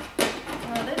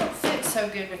 Well, they don't fit so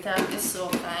good without this little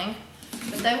thing,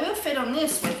 but they will fit on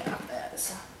this without that.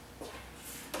 So.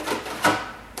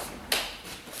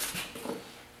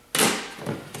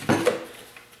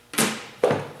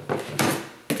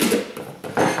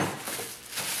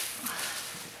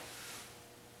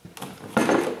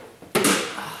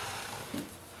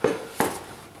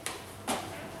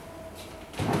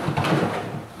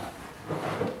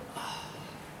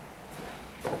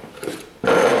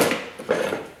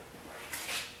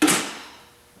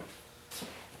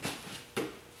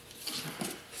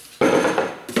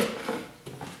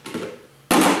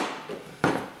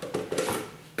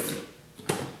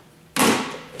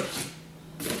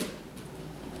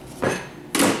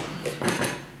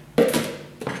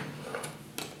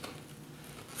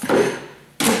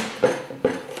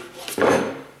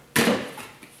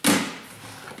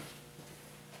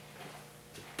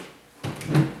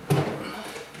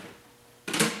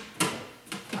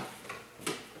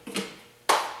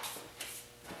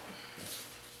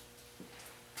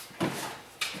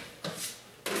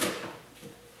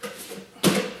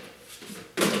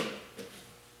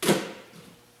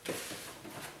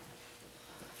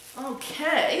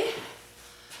 Okay,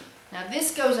 now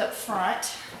this goes up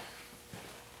front.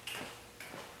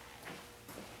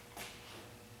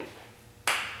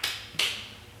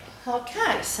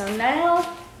 Okay, so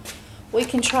now we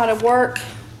can try to work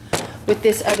with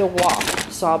this other wall.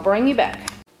 So I'll bring you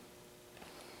back.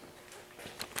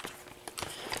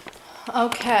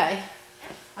 Okay,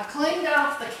 I cleaned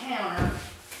off the counter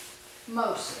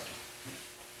mostly.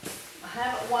 I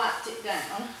haven't wiped it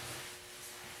down.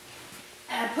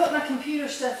 And I put my computer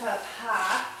stuff up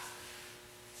high.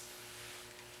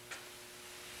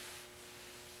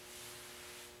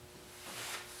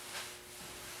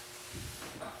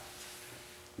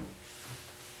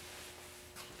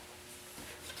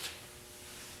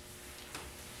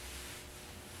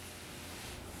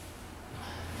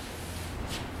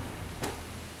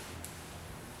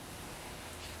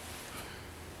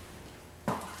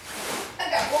 I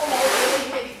got one more really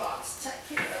heavy box to take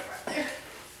care of right there.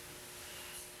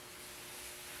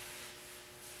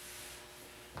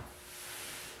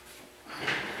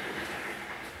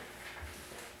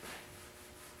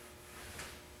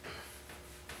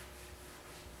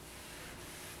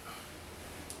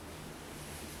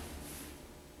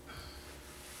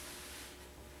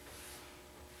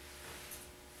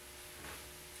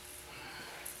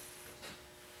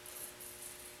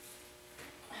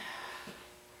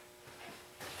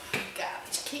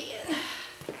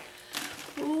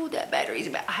 Ooh, that battery's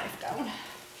about half gone.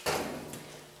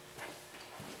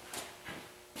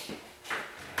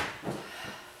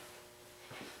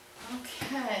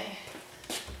 Okay.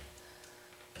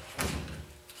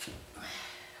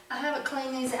 I haven't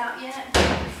cleaned these out yet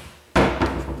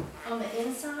on the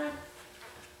inside.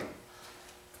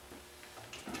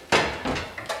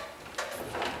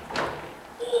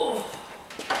 Ooh.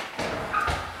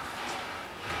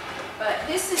 But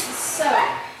this is the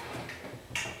soap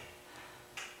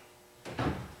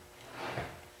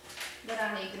that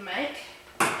I need to make,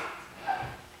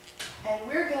 and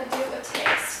we're going to do a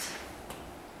test.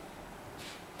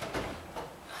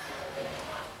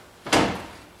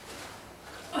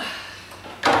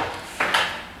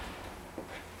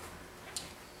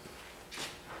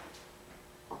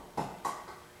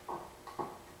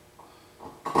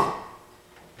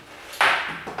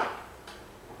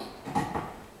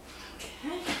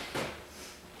 Okay.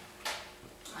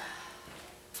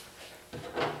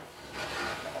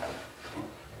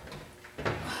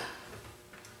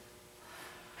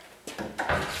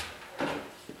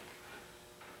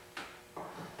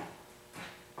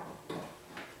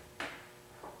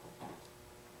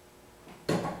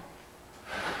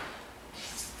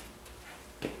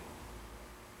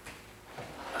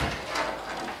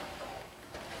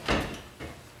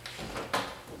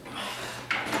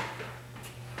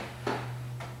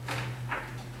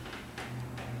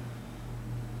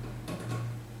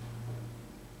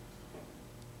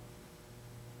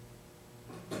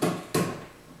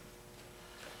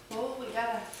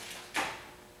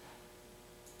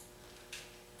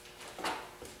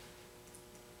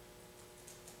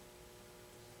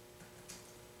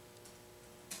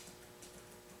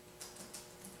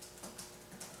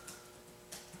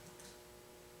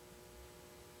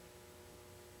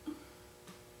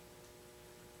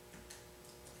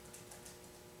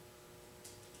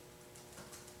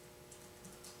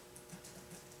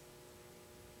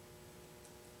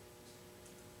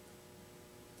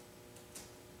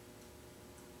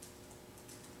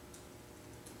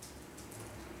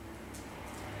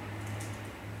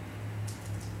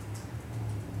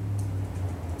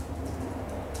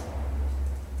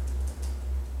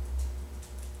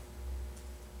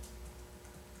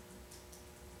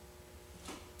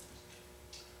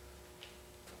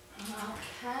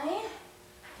 Okay.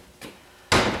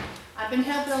 I've been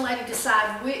helping a lady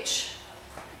decide which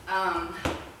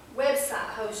website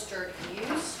hoster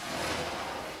to use.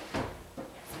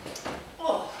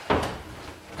 Oh.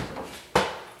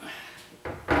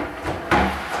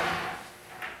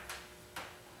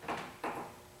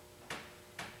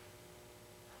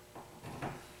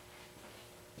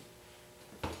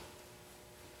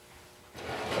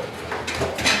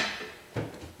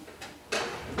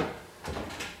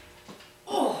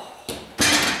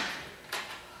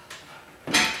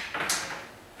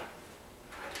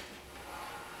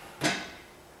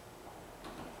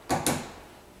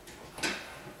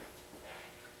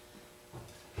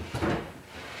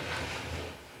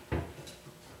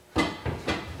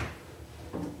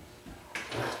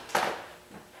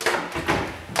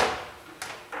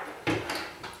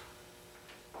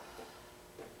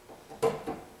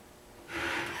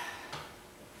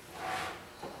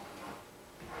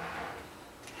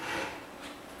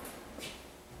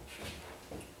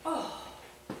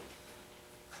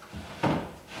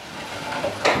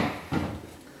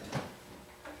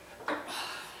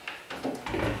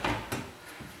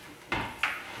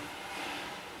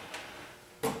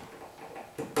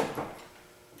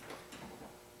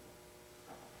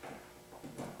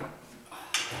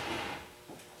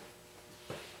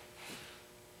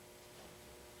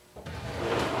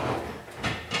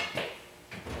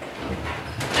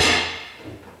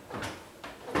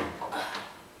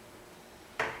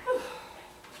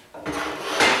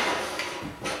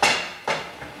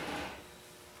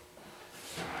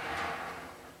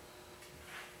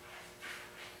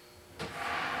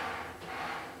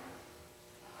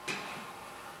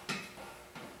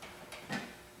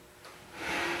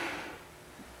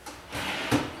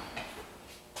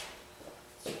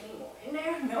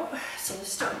 Nope. So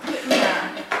let's start putting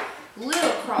our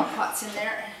little crock pots in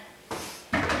there.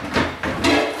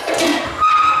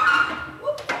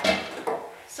 Whoop.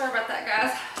 Sorry about that,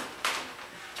 guys.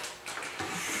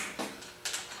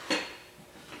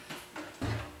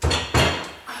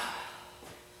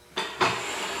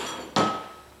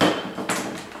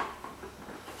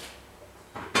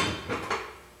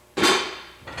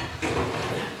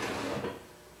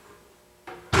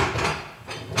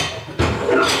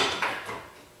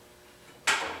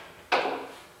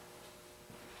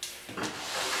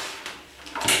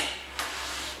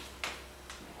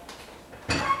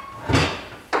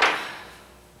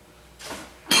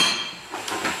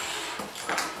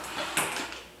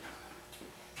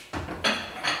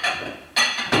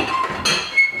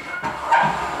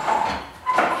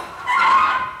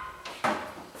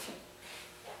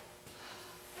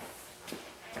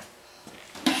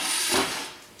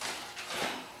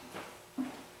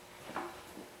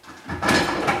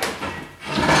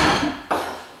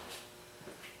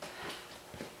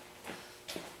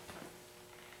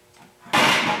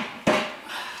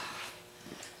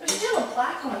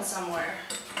 Black one somewhere.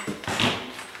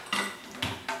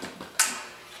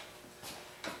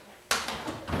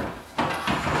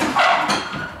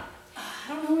 I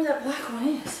don't know where that black one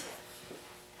is.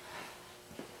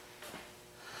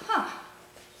 Huh.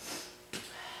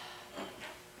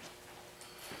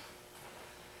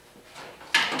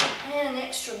 And an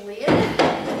extra lid.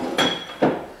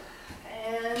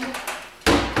 And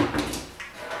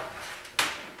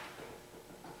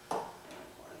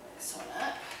this one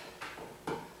up.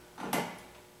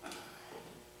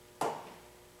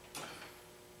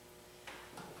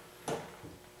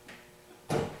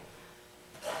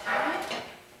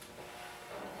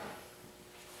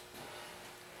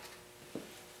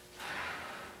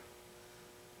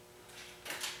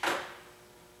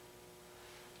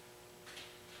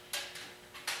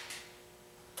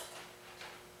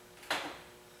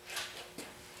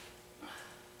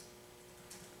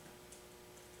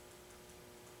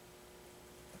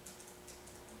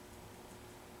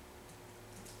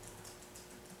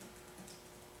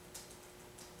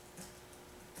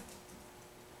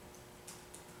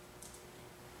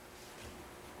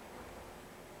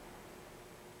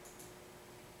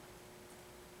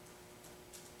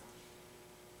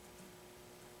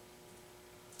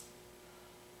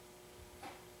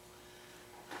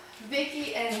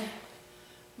 Vicki and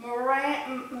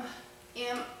Miriam,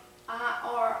 M-I-R-I-A-M,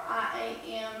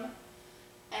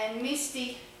 and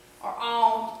Misty are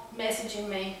all messaging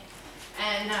me,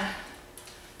 and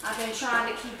I've been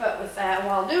trying to keep up with that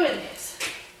while doing this.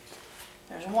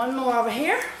 There's one more over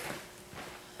here.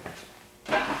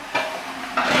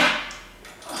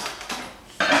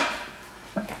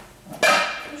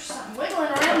 There's something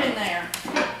wiggling around in there.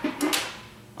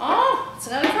 Oh, it's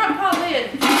another crock pot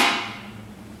lid.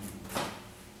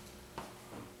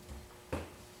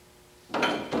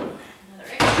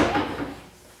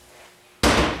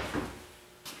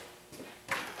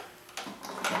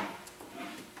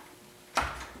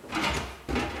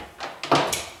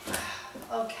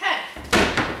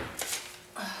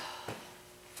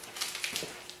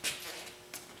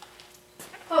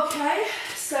 Okay,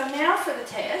 so now for the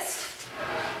test.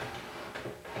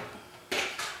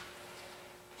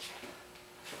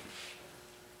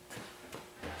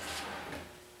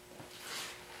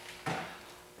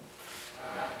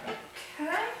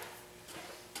 Okay.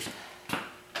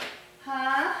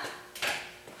 Huh?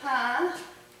 Huh?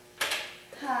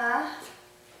 Huh?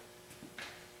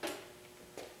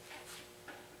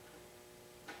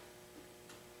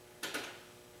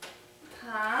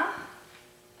 Huh?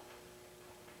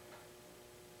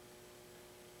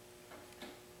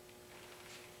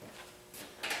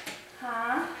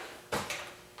 Huh?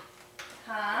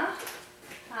 Huh?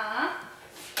 Huh?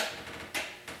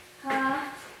 Huh?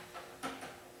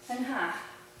 And huh?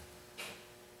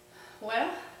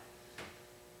 Well,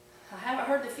 I haven't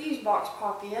heard the fuse box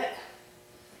pop yet.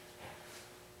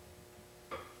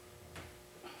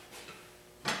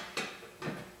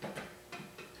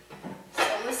 So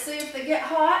let's see if they get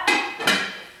hot.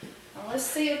 And let's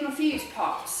see if my fuse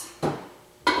pops.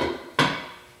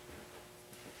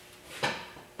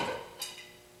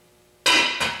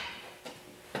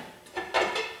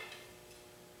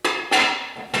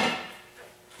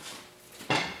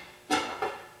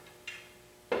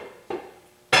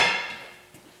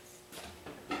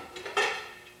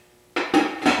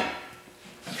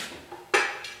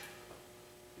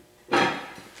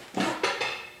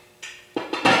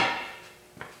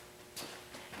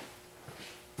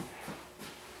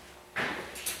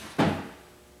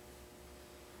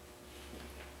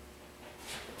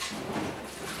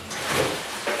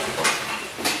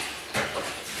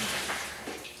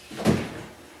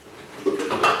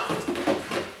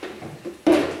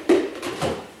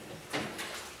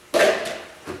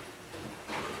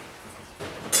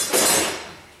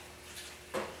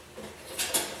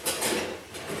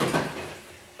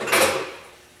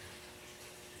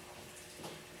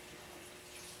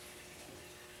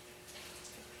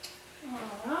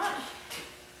 Alright.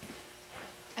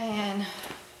 And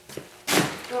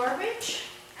garbage.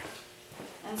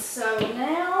 And so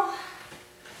now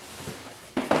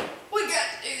we got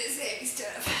to do this heavy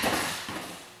stuff.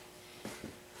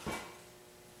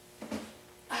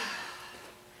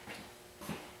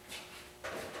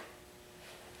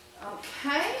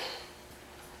 Okay.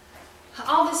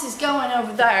 All this is going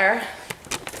over there.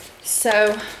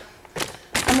 So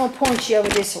I'm going to point you over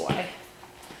this way.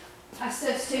 That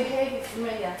stuff's too heavy for me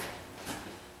to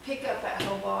pick up that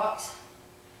whole box.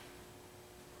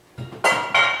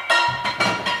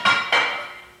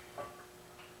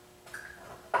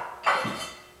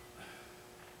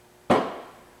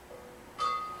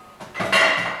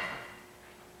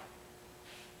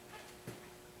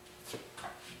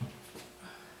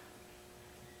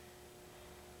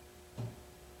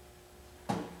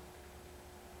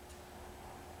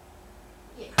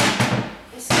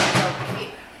 This goes over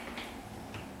here.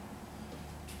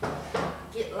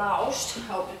 Get lost.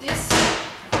 Oh, but this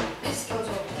goes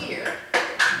over here.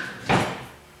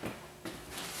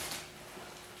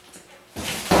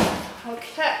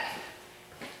 Okay.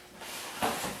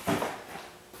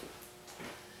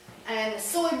 And the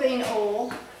soybean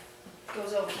oil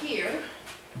goes over here.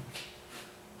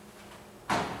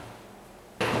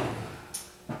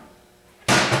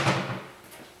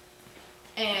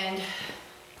 And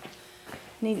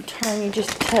need to turn you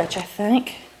just a touch, I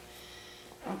think.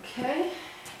 Okay.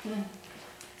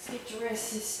 Let's get the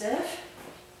rest of this stuff.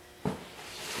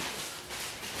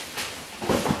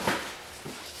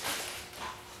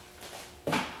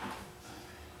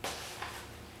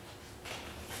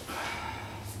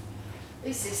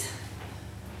 This is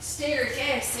stearic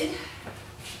acid,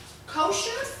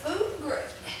 kosher food grade.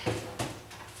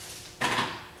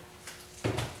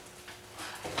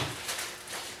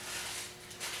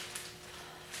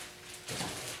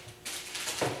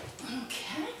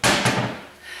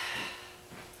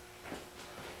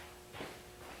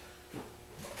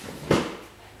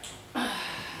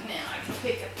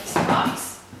 Pick up this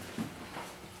box.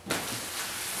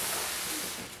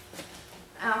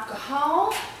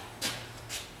 Alcohol.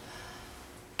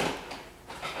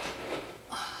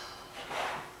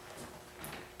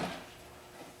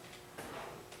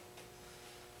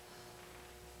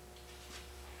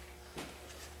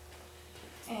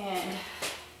 And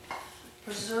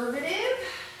preservative.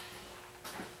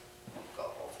 Go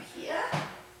over here.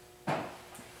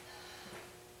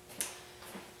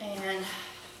 And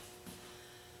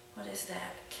what is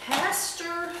that?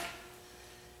 Castor.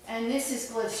 And this is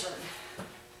glycerin.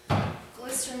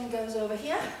 Glycerin goes over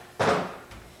here.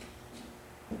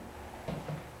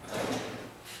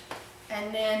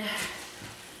 And then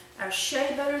our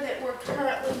shea butter that we're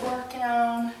currently working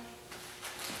on.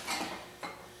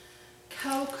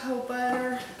 Cocoa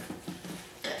butter.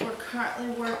 currently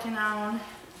working on.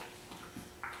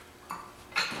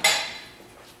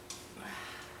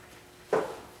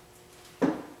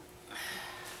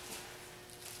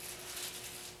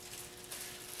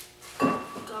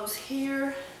 Goes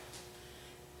here.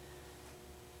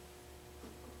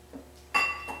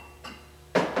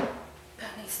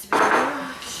 That needs to be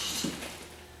washed.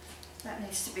 That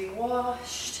needs to be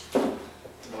washed. More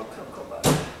cocoa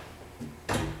butter.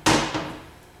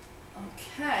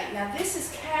 Okay, now this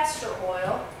is castor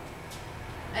oil,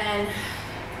 and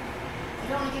I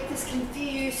don't want to get this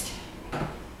confused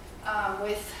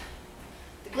with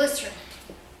the glycerin.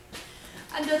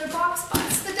 Another box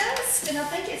bites the dust, and I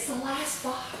think it's the last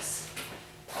box.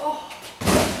 Oh,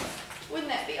 wouldn't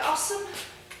that be awesome?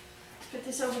 Put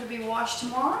this over to be washed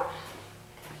tomorrow.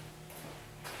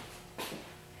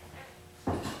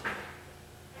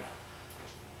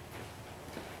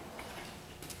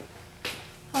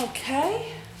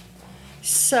 Okay,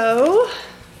 so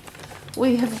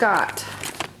we have got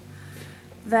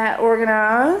that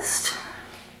organized,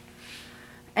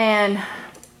 and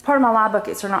part of my lye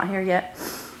buckets are not here yet,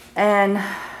 and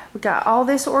we got all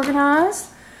this organized.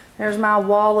 There's my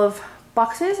wall of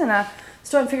boxes, and I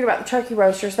still haven't figured out the turkey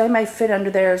roasters. They may fit under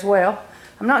there as well.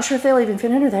 I'm not sure if they'll even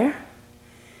fit under there.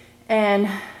 And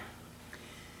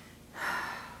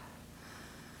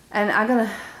I'm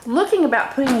gonna looking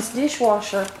about putting this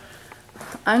dishwasher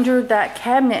under that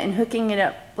cabinet and hooking it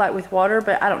up like with water,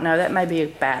 but I don't know, that may be a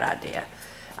bad idea.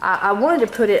 I wanted to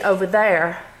put it over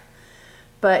there,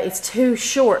 but it's too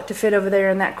short to fit over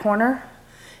there in that corner,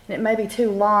 and it may be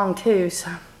too long too. So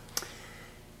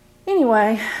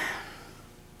anyway,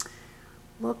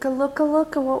 look at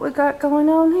what we got going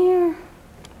on here.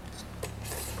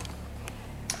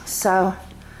 So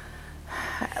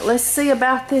let's see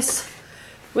about this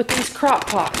with these crock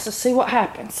pots. Let's see what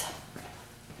happens.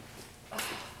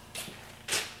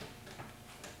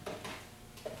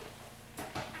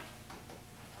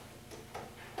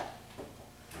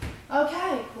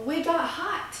 Okay, we got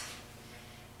hot,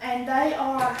 and they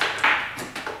are,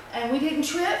 and we didn't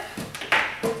trip.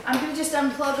 I'm gonna just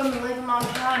unplug them and leave them on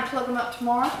high and plug them up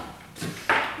tomorrow.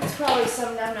 It's probably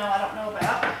some no-no I don't know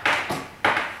about.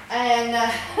 And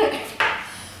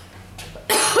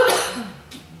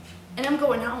and I'm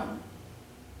going home.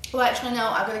 Well, actually, no,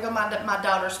 I'm gonna go my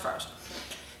daughter's first.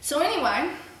 So anyway,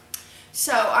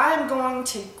 so I'm going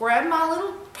to grab my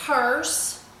little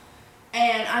purse,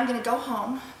 and I'm gonna go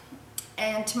home.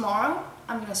 And tomorrow,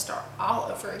 I'm gonna start all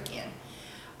over again.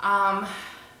 But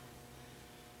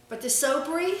the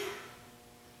soapery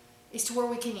is to where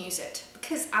we can use it,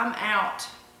 because I'm out.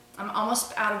 I'm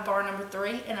almost out of bar number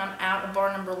 3, and I'm out of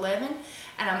bar number 11,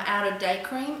 and I'm out of day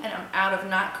cream, and I'm out of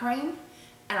night cream,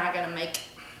 and I gotta make it.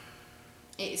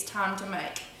 It is time to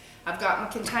make. I've got my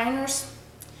containers.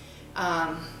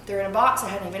 They're in a box. I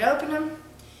haven't even opened them.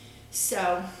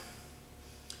 So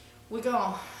we're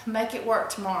gonna make it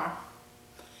work tomorrow.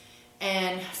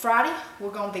 And Friday, we're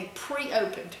gonna be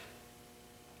pre-opened.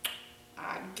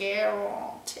 I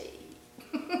guarantee.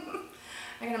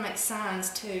 I gotta make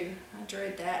signs too. I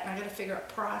dread that. And I gotta figure out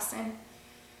pricing,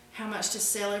 how much to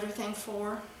sell everything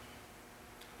for,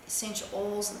 essential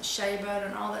oils and the shea butter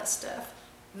and all that stuff.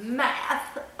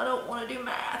 Math. I don't want to do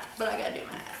math, but I gotta do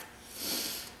math.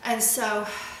 And so,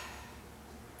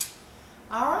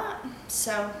 all right.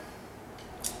 So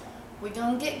we're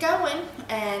gonna get going,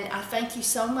 and I thank you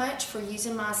so much for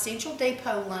using my Essential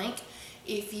Depot link.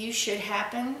 If you should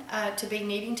happen to be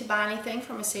needing to buy anything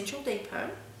from Essential Depot,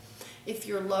 if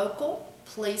you're local,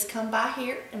 please come by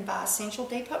here and buy Essential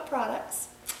Depot products.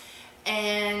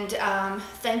 And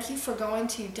thank you for going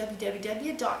to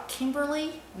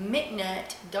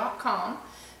www.kimberlymcnutt.com.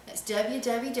 That's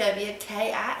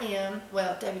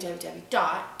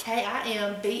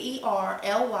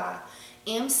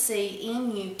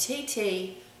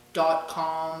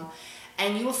www.kimberlymcnutt.com,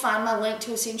 and you will find my link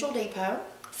to Essential Depot,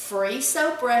 free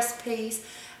soap recipes,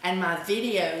 and my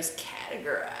videos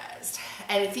categorized.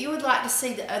 And if you would like to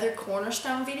see the other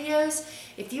Cornerstone videos,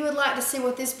 if you would like to see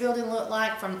what this building looked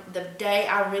like from the day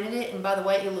I rented it, and by the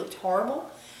way, it looked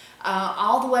horrible,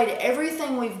 all the way to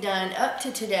everything we've done up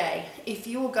to today, if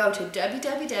you will go to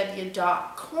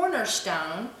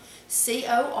www.cornerstone,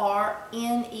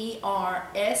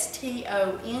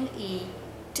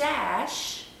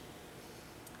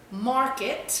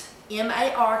 CORNERSTONE-market,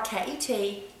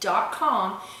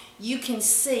 MARKET.com, you can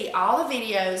see all the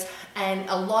videos and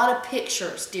a lot of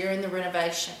pictures during the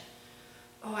renovation.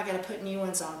 Oh, I gotta put new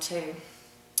ones on too.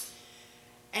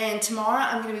 And tomorrow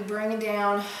I'm gonna be bringing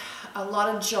down a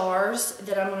lot of jars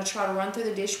that I'm gonna try to run through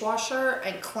the dishwasher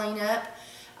and clean up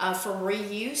for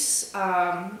reuse,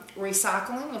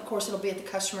 recycling. Of course, it'll be at the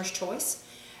customer's choice.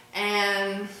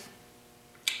 And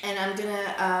I'm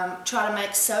gonna try to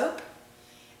make soap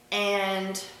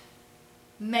and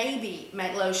maybe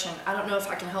make lotion. I don't know if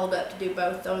I can hold up to do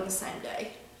both though in the same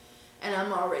day. And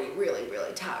I'm already really,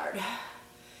 really tired.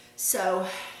 So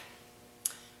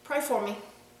pray for me.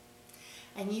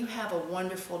 And you have a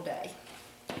wonderful day.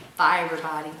 Bye,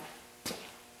 everybody.